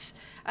face,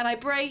 and I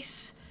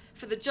brace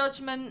for the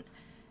judgment,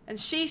 and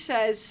she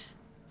says,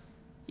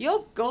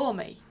 "You're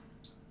gormy."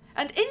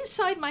 And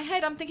inside my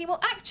head I'm thinking,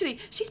 well, actually,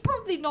 she's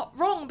probably not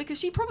wrong, because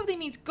she probably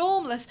means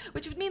gormless,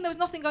 which would mean there was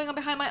nothing going on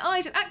behind my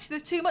eyes, and actually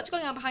there's too much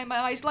going on behind my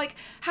eyes. Like,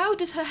 how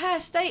does her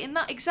hair stay in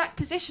that exact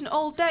position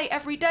all day,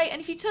 every day? And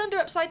if you turned her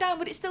upside down,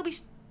 would it still be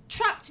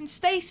trapped in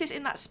stasis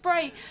in that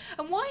spray?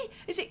 And why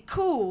is it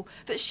cool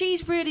that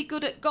she's really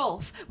good at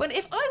golf, when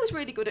if I was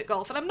really good at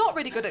golf, and I'm not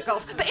really good at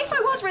golf, but if I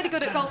was really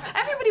good at golf,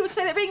 everybody would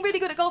say that being really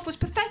good at golf was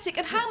pathetic,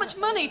 and how much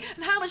money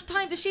and how much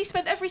time does she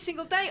spend every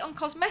single day on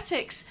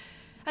cosmetics?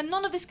 And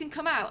none of this can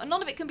come out, and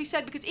none of it can be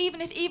said, because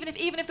even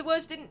if the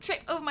words didn't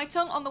trip over my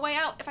tongue on the way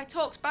out, if I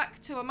talked back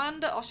to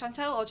Amanda or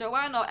Chantel or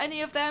Joanne or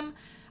any of them,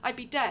 I'd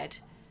be dead.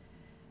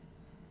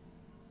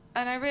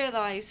 And I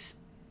realise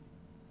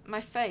my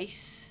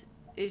face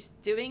is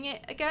doing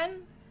it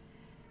again.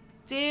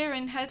 Deer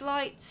in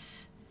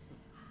headlights,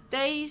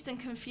 dazed and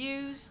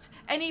confused,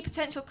 any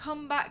potential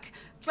comeback,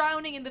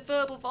 drowning in the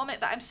verbal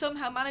vomit that I'm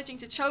somehow managing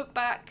to choke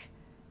back.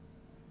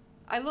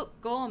 I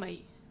look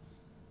gormy.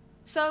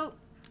 So,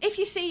 if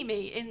you see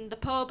me in the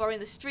pub or in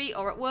the street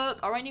or at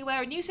work or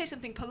anywhere and you say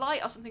something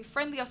polite or something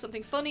friendly or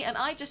something funny and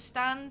I just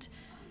stand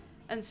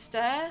and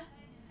stare,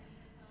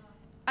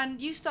 and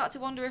you start to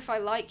wonder if I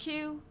like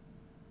you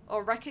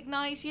or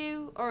recognise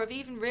you or have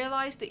even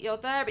realised that you're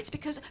there, it's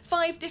because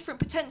 5 different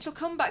potential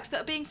comebacks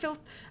that are being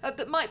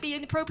that might be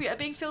inappropriate are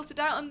being filtered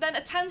out, and then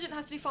a tangent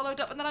has to be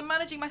followed up, and then I'm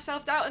managing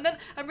myself out, and then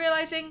I'm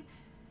realising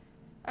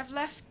I've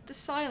left the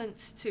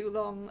silence too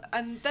long,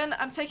 and then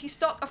I'm taking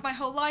stock of my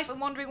whole life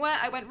and wondering where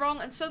I went wrong,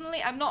 and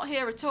suddenly I'm not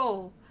here at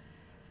all.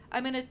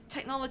 I'm in a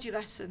technology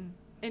lesson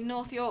in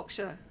North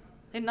Yorkshire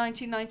in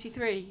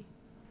 1993.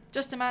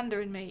 Just Amanda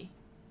and me.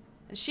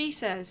 And she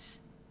says,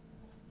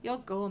 "You're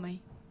gormy."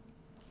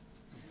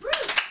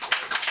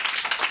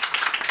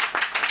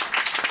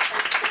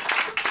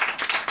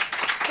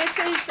 This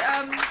is,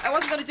 I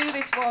wasn't going to do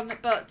this one,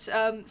 but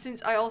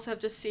since I also have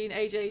just seen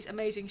AJ's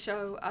amazing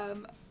show,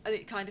 and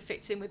it kind of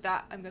fits in with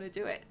that, I'm going to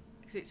do it,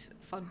 because it's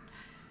fun.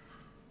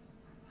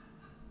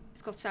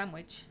 It's called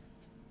Sandwich.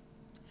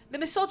 The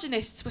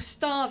misogynists were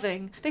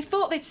starving. They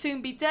thought they'd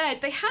soon be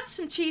dead. They had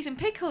some cheese and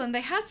pickle and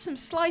they had some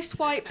sliced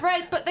white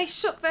bread, but they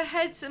shook their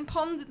heads and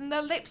pondered and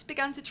their lips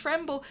began to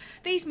tremble.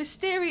 These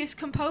mysterious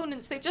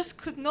components they just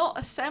could not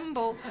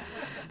assemble.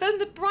 Then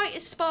the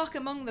brightest spark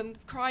among them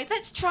cried,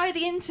 "Let's try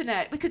the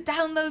internet. We could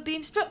download the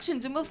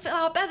instructions and we'll fill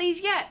our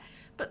bellies yet."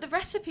 But the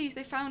recipes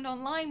they found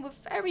online were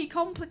very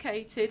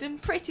complicated,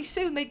 and pretty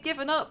soon they'd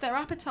given up, their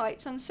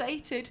appetites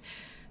unsated.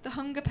 The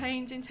hunger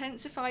pains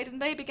intensified,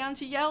 and they began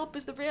to yelp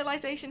as the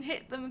realisation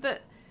hit them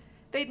that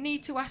they'd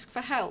need to ask for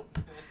help.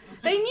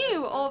 They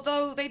knew,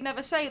 although they'd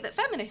never say, that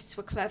feminists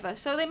were clever,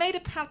 so they made a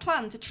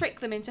plan to trick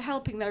them into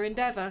helping their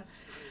endeavour.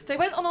 They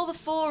went on all the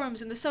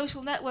forums and the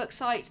social network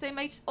sites, they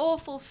made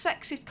awful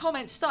sexist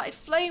comments, started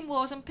flame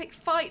wars and picked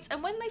fights,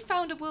 and when they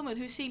found a woman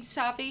who seemed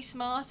savvy,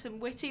 smart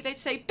and witty, they'd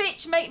say,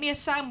 "Bitch, make me a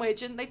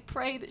sandwich," and they'd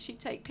pray that she'd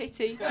take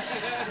pity.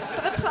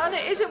 But the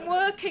planet isn't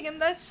working,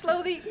 and they're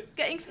slowly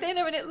getting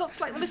thinner, and it looks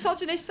like the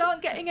misogynists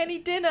aren't getting any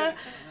dinner.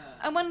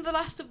 And when the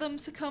last of them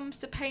succumbs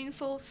to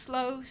painful,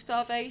 slow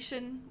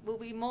starvation, will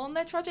we mourn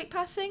their tragic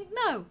passing?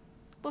 No,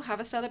 we'll have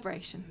a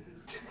celebration.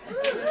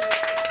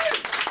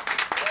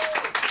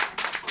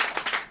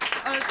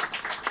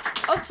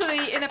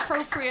 Utterly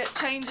inappropriate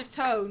change of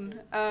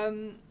tone.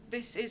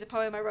 This is a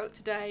poem I wrote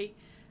today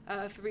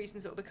for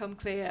reasons that will become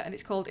clear, and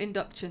it's called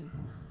Induction.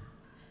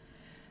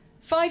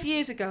 5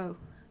 years ago,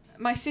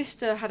 my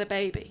sister had a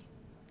baby,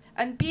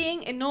 and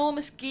being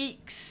enormous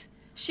geeks,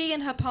 she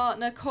and her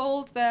partner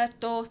called their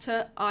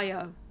daughter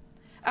Io,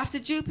 after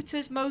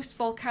Jupiter's most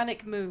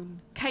volcanic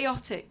moon,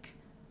 chaotic,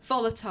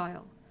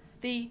 volatile,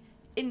 the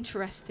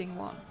interesting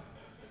one.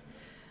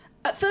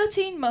 At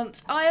 13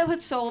 months, Io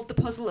had solved the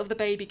puzzle of the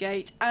baby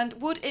gate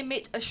and would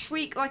emit a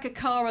shriek like a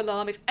car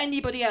alarm if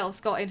anybody else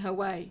got in her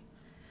way.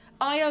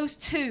 Io's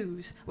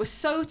twos were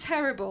so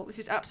terrible, this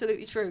is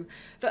absolutely true,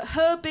 that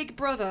her big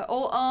brother,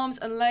 all arms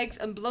and legs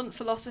and blunt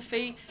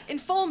philosophy,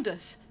 informed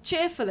us,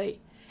 cheerfully,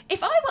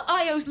 "If I were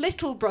Io's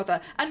little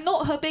brother and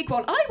not her big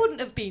one, I wouldn't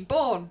have been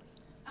born."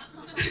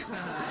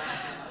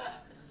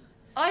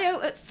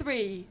 Io at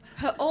 3,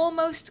 her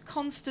almost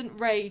constant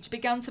rage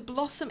began to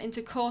blossom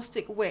into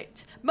caustic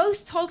wit.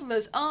 Most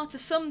toddlers are, to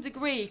some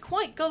degree,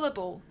 quite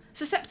gullible,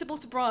 susceptible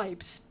to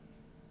bribes.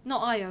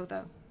 Not Io,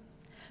 though.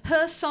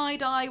 Her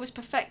side eye was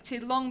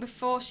perfected long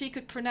before she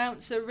could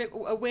pronounce a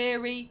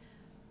weary,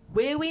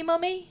 "Weary,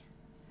 mummy?"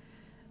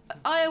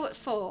 Io at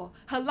 4,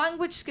 her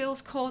language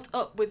skills caught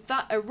up with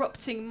that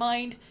erupting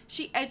mind.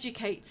 She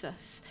educates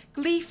us,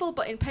 gleeful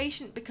but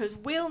impatient because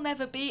we'll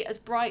never be as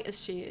bright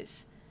as she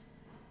is.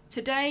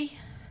 Today,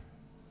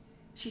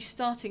 she's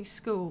starting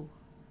school.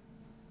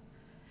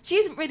 She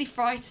isn't really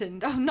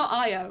frightened. Oh, not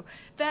Io.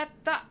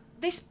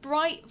 This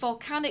bright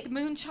volcanic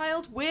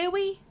moonchild, we're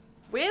we?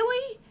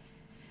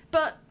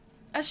 But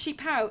as she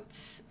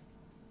pouts,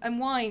 and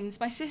whines,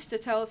 my sister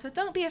tells her,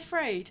 "Don't be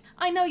afraid.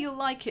 I know you'll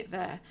like it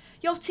there.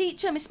 Your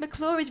teacher, Miss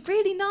McClure, is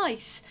really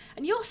nice.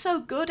 And you're so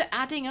good at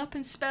adding up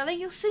and spelling,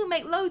 you'll soon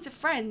make loads of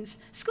friends.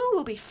 School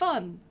will be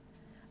fun."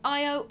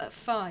 Io at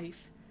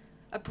 5,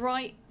 a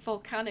bright,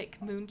 volcanic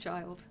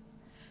moonchild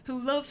who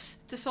loves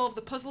to solve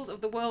the puzzles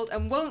of the world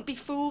and won't be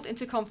fooled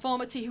into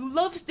conformity, who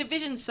loves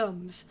division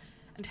sums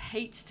and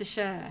hates to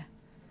share,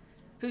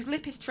 whose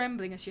lip is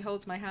trembling as she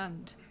holds my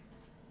hand.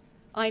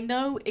 I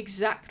know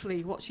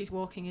exactly what she's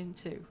walking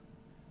into.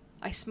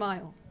 I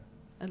smile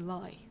and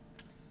lie.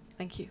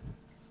 Thank you.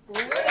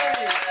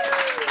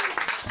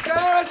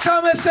 Sarah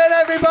Thomason,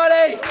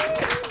 everybody!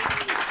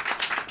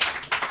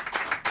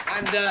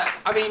 And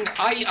I mean,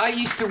 I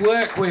used to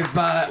work with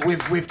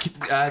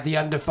the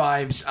under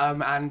fives,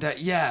 and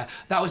yeah,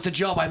 that was the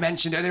job I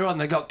mentioned earlier on.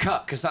 They got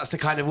cut because that's the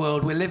kind of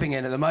world we're living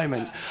in at the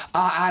moment.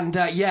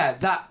 Yeah,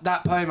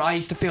 that poem, I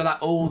used to feel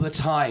that all the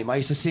time. I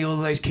used to see all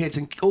those kids,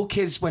 and all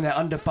kids when they're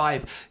under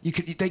 5, you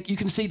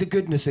can see the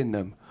goodness in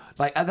them.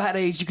 Like, at that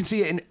age, you can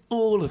see it in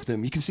all of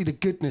them. You can see the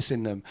goodness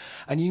in them.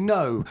 And you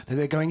know that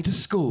they're going to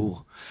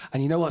school.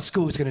 And you know what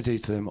school's going to do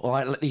to them. Or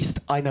at least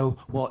I know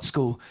what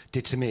school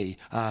did to me.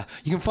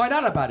 You can find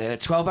out about it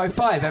at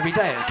 12:05 every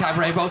day at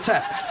Cabaret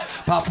Voltaire.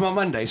 Apart from on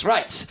Mondays.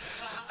 Right.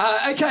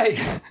 Okay.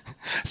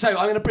 So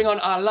I'm going to bring on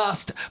our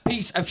last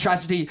piece of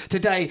tragedy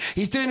today.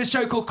 He's doing a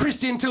show called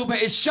Christian Talbot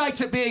is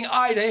Shite at Being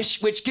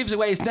Irish, which gives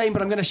away his name,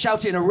 but I'm going to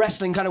shout it in a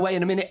wrestling kind of way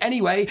in a minute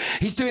anyway.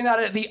 He's doing that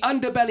at the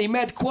Underbelly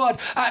Med Quad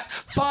at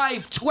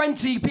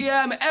 5:20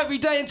 p.m. every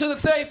day until the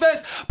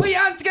 31st. Put your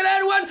hands together,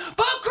 everyone,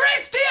 for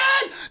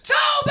Christian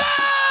Talbot!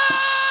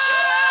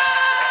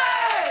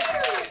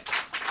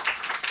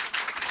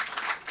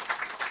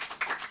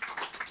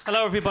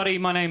 Hello, everybody.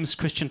 My name's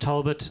Christian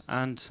Talbot,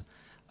 and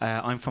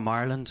I'm from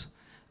Ireland.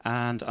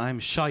 And I'm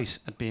shite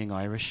at being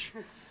Irish,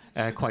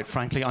 quite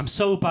frankly. I'm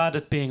so bad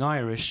at being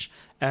Irish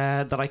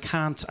that I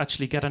can't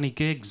actually get any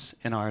gigs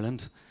in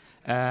Ireland.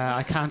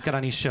 I can't get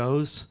any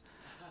shows.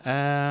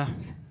 Yeah,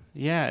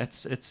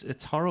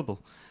 it's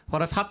horrible.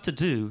 What I've had to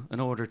do in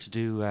order to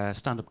do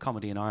stand-up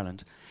comedy in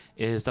Ireland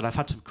is that I've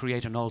had to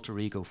create an alter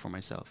ego for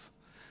myself.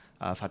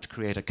 I've had to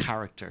create a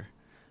character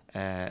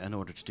in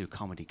order to do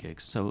comedy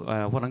gigs.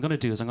 So what I'm going to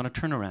do is I'm going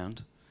to turn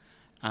around.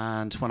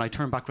 And when I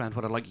turn back around,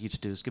 what I'd like you to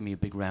do is give me a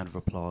big round of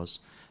applause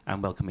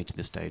and welcome me to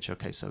the stage.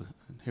 Okay, so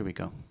here we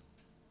go.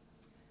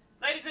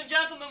 Ladies and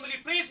gentlemen, will you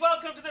please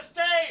welcome to the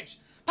stage,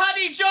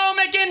 Paddy Joe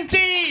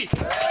McGinty!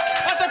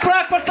 What's the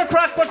crack? What's the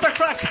crack? What's the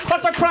crack?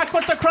 What's the crack?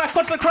 What's the crack?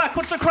 What's the crack?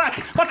 What's the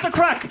crack? What's the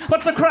crack?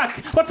 What's the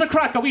crack? What's the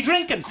crack? Are we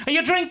drinking? Are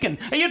you drinking?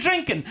 Are you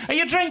drinking? Are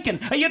you drinking?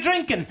 Are you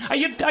drinking? Are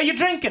you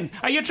drinking?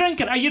 Are you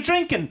drinking? Are you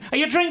drinking? Are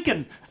you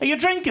drinking? Are you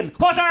drinking?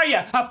 What are you?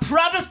 A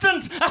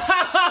Protestant?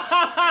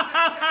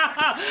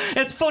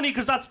 It's funny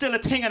because that's still a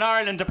thing in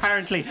Ireland,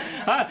 apparently.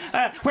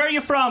 Where are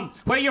you from?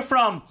 Where are you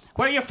from?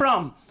 Where are you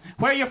from?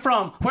 Where are you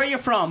from? Where are you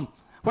from?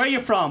 Where are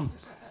you from?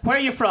 Where are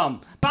you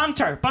from?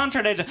 Banter,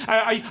 ladies.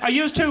 Are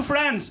you two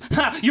friends?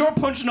 You're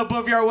punching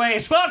above your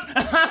weight. What? Do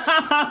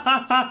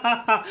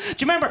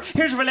you remember?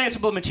 Here's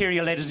relatable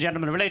material, ladies and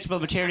gentlemen. Relatable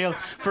material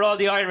for all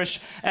the Irish.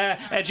 Do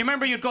you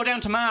remember you'd go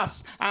down to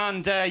Mass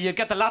and you'd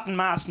get the Latin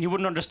Mass and you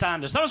wouldn't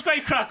understand it? That was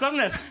great crack,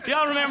 wasn't it? Do you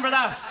all remember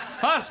that?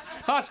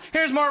 What?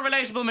 Here's more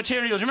relatable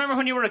material. Do you remember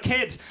when you were a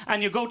kid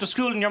and you go to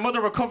school and your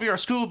mother would cover your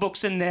school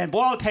books in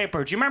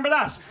wallpaper? Do you remember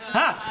that?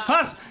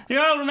 What?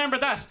 You all remember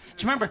that?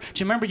 Do you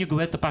remember you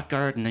go out the back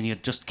garden and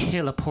you'd just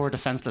kill a poor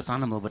defenseless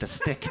animal with a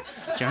stick?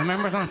 Do you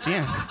remember that?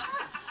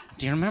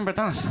 Do you remember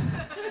that?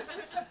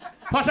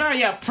 What are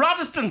you,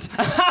 Protestant?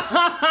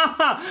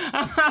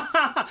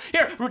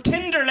 Here,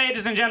 Tinder,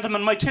 ladies and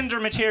gentlemen, my Tinder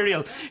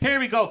material. Here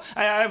we go.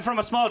 I'm from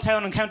a small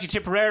town in County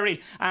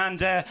Tipperary,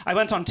 and I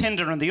went on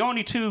Tinder, and the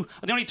only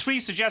 3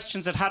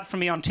 suggestions it had for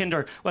me on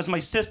Tinder was my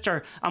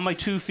sister and my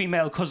 2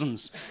 female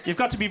cousins. You've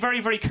got to be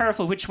very, very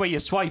careful which way you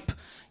swipe.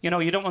 You know,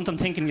 you don't want them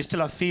thinking you still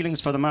have feelings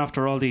for them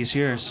after all these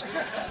years.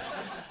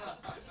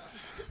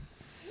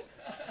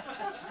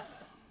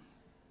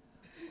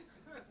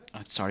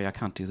 Sorry, I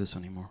can't do this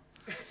anymore.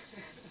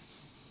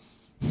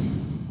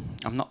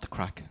 I'm not the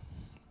crack.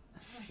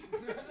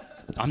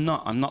 I'm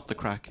not the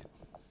crack.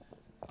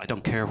 I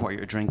don't care what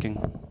you're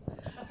drinking.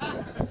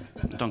 I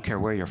don't care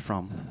where you're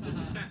from.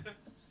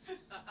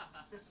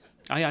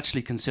 I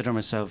actually consider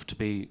myself to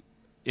be,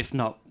 if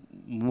not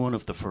one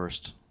of the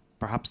first,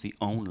 perhaps the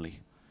only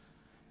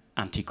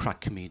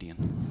anti-crack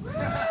comedian.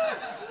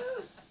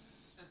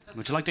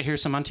 Would you like to hear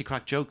some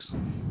anti-crack jokes?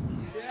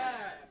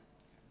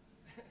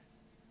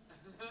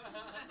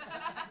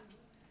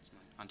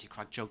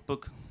 Anti-crack joke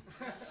book.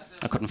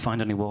 I couldn't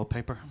find any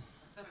wallpaper.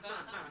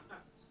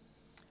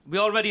 We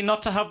all ready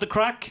not to have the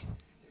crack?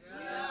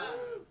 Yeah.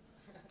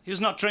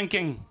 Who's not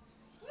drinking?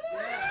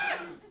 Yeah.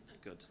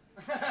 Good.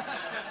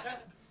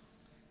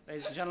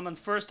 Ladies and gentlemen,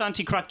 first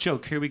anti-crack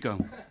joke. Here we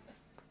go.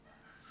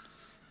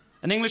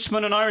 An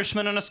Englishman, an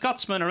Irishman and a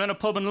Scotsman are in a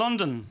pub in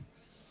London.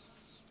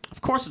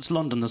 Of course it's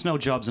London. There's no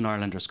jobs in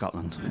Ireland or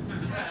Scotland.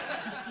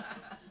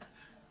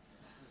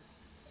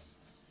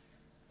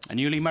 A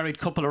newly married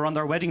couple are on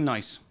their wedding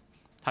night.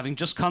 Having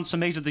just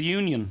consummated the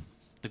union,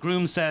 the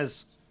groom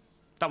says,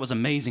 "That was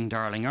amazing,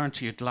 darling.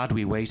 Aren't you glad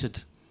we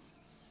waited?"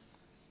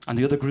 And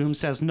the other groom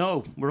says,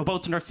 "No, we're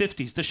both in our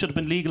 50s. This should have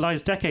been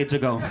legalised decades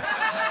ago."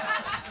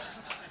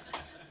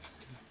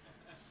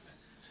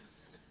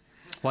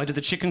 Why did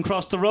the chicken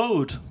cross the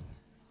road?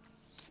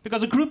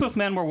 Because a group of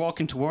men were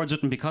walking towards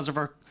it, and because of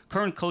our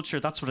current culture,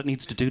 that's what it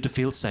needs to do to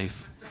feel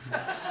safe.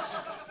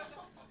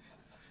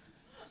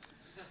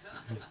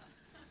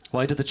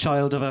 Why did the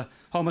child of a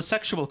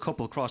homosexual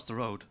couple cross the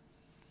road?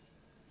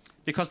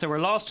 Because they were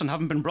lost and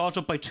having been brought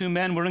up by two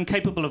men were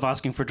incapable of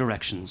asking for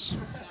directions.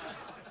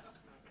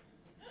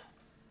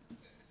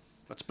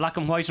 That's black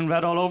and white and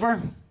red all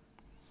over.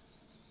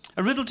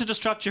 A riddle to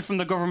distract you from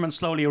the government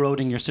slowly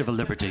eroding your civil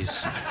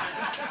liberties.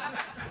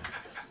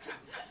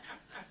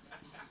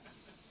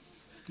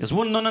 There's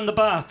one nun in the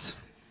bath.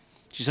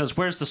 She says,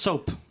 "Where's the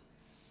soap?"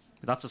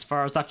 That's as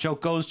far as that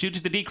joke goes due to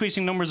the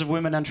decreasing numbers of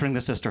women entering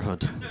the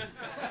sisterhood.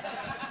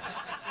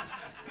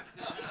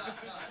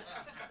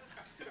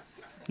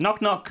 Knock,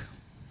 knock.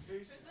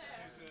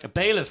 A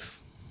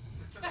bailiff.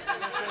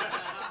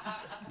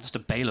 Just a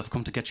bailiff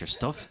come to get your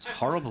stuff. It's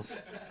horrible.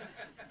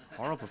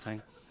 Horrible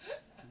thing.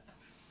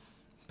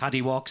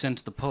 Paddy walks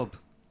into the pub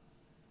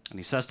and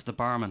he says to the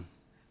barman,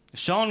 "Is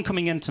Sean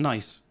coming in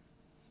tonight?"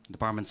 The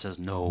barman says,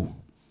 "No.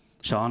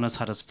 Sean has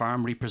had his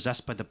farm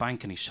repossessed by the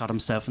bank and he shot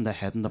himself in the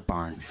head in the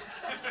barn."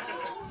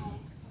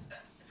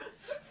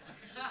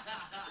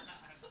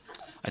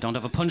 I don't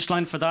have a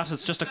punchline for that.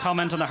 It's just a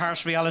comment on the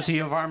harsh reality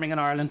of farming in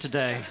Ireland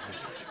today.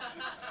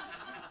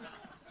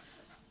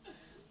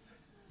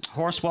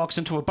 Horse walks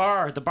into a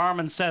bar. The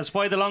barman says,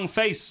 "Why the long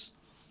face?"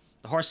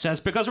 The horse says,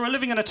 "Because we're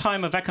living in a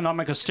time of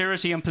economic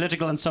austerity and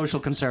political and social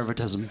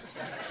conservatism."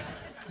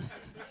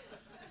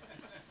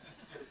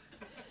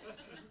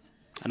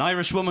 An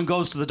Irish woman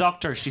goes to the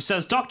doctor. She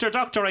says, "Doctor,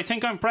 doctor, I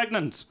think I'm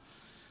pregnant."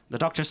 The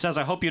doctor says,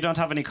 "I hope you don't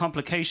have any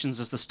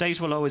complications, as the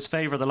state will always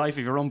favour the life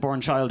of your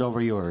unborn child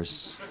over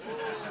yours."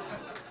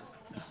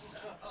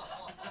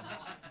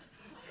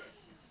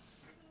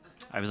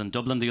 I was in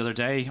Dublin the other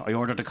day. I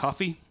ordered a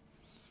coffee.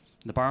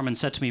 The barman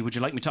said to me, "Would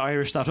you like me to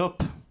Irish that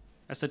up?"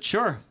 I said,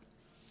 "Sure."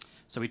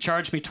 So he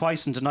charged me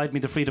twice and denied me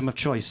the freedom of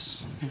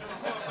choice.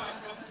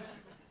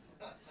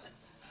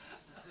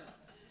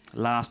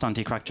 Last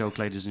anti-crack joke,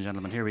 ladies and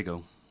gentlemen. Here we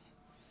go.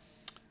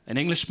 An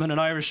Englishman, an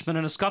Irishman,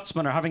 and a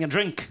Scotsman are having a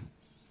drink.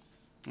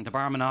 And the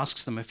barman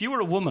asks them, "If you were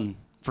a woman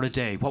for a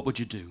day, what would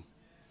you do?"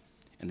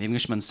 And the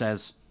Englishman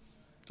says,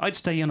 "I'd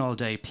stay in all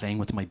day playing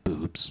with my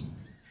boobs."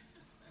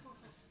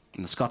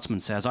 And the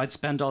Scotsman says, "I'd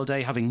spend all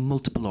day having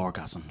multiple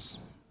orgasms."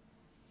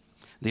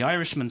 The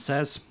Irishman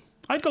says,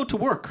 "I'd go to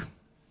work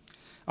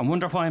and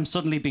wonder why I'm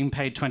suddenly being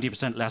paid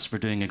 20% less for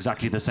doing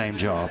exactly the same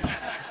job."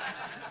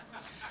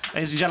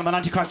 Ladies and gentlemen,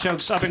 anti-crack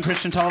jokes. I've been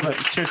Christian Talbot.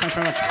 Cheers, thanks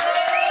very much.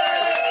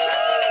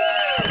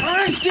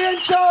 Christian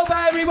Talbot,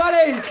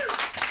 everybody!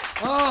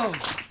 Oh,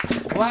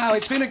 wow,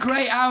 it's been a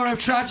great hour of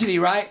tragedy,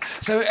 right?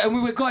 So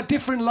we've got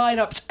different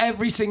lineups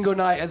every single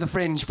night at the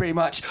Fringe, pretty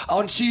much.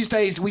 On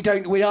Tuesdays, we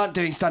aren't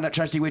doing stand-up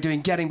tragedy, we're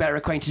doing Getting Better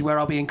Acquainted, where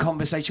I'll be in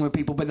conversation with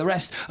people, but the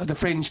rest of the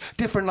Fringe,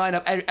 different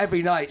lineup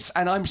every night,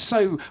 and I'm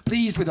so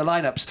pleased with the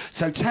lineups.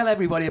 So tell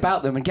everybody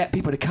about them and get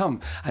people to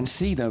come and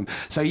see them.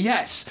 So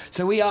yes,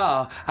 so we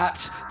are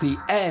at the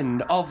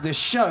end of the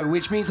show,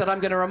 which means that I'm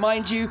going to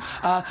remind you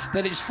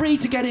that it's free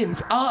to get in.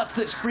 Art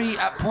that's free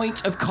at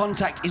point of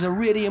contact is a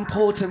really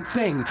important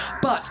thing,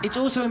 but it's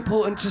also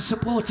important to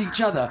support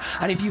each other,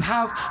 and if you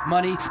have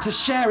money, to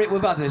share it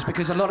with others,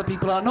 because a lot of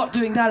people are not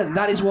doing that, and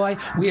that is why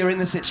we are in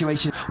the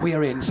situation we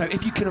are in. So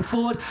if you can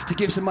afford to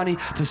give some money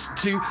to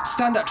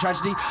Stand Up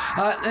Tragedy,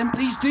 then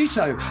please do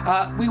so.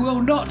 We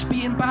will not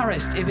be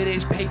embarrassed if it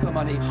is paper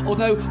money,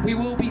 although we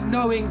will be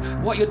knowing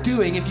what you're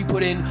doing if you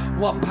put in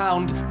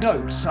 £1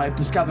 notes. I've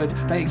discovered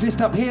they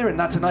exist up here, and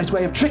that's a nice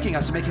way of tricking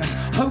us and making us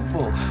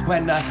hopeful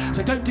when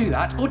so don't do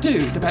that, or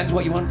do, depends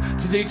what you want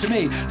to do to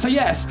me. So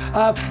yes,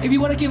 if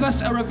you want to give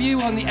us a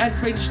review on the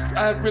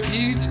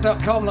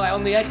edfringe.reviews.com, like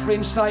on the Ed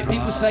Fringe site,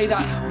 people say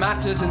that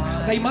matters, and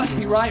they must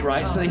be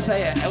right, so they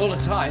say it all the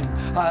time.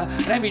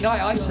 And every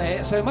night I say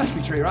it, so it must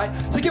be true, right?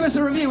 So give us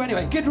a review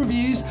anyway. Good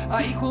reviews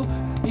equal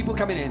people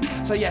coming in.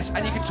 So yes,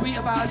 and you can tweet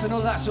about us and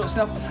all that sort of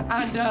stuff.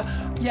 And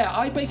yeah,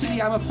 I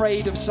basically am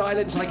afraid of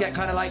silence. I get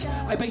kind of like,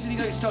 I basically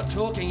don't start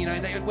talking, you know,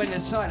 when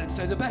there's silence.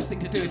 So the best thing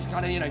to do is to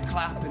kind of, you know,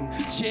 clap and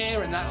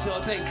cheer and that sort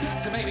of thing.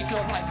 So make me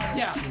sort of like,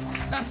 yeah,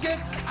 that's good.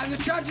 And the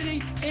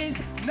tragedy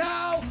is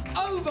now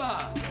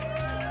over.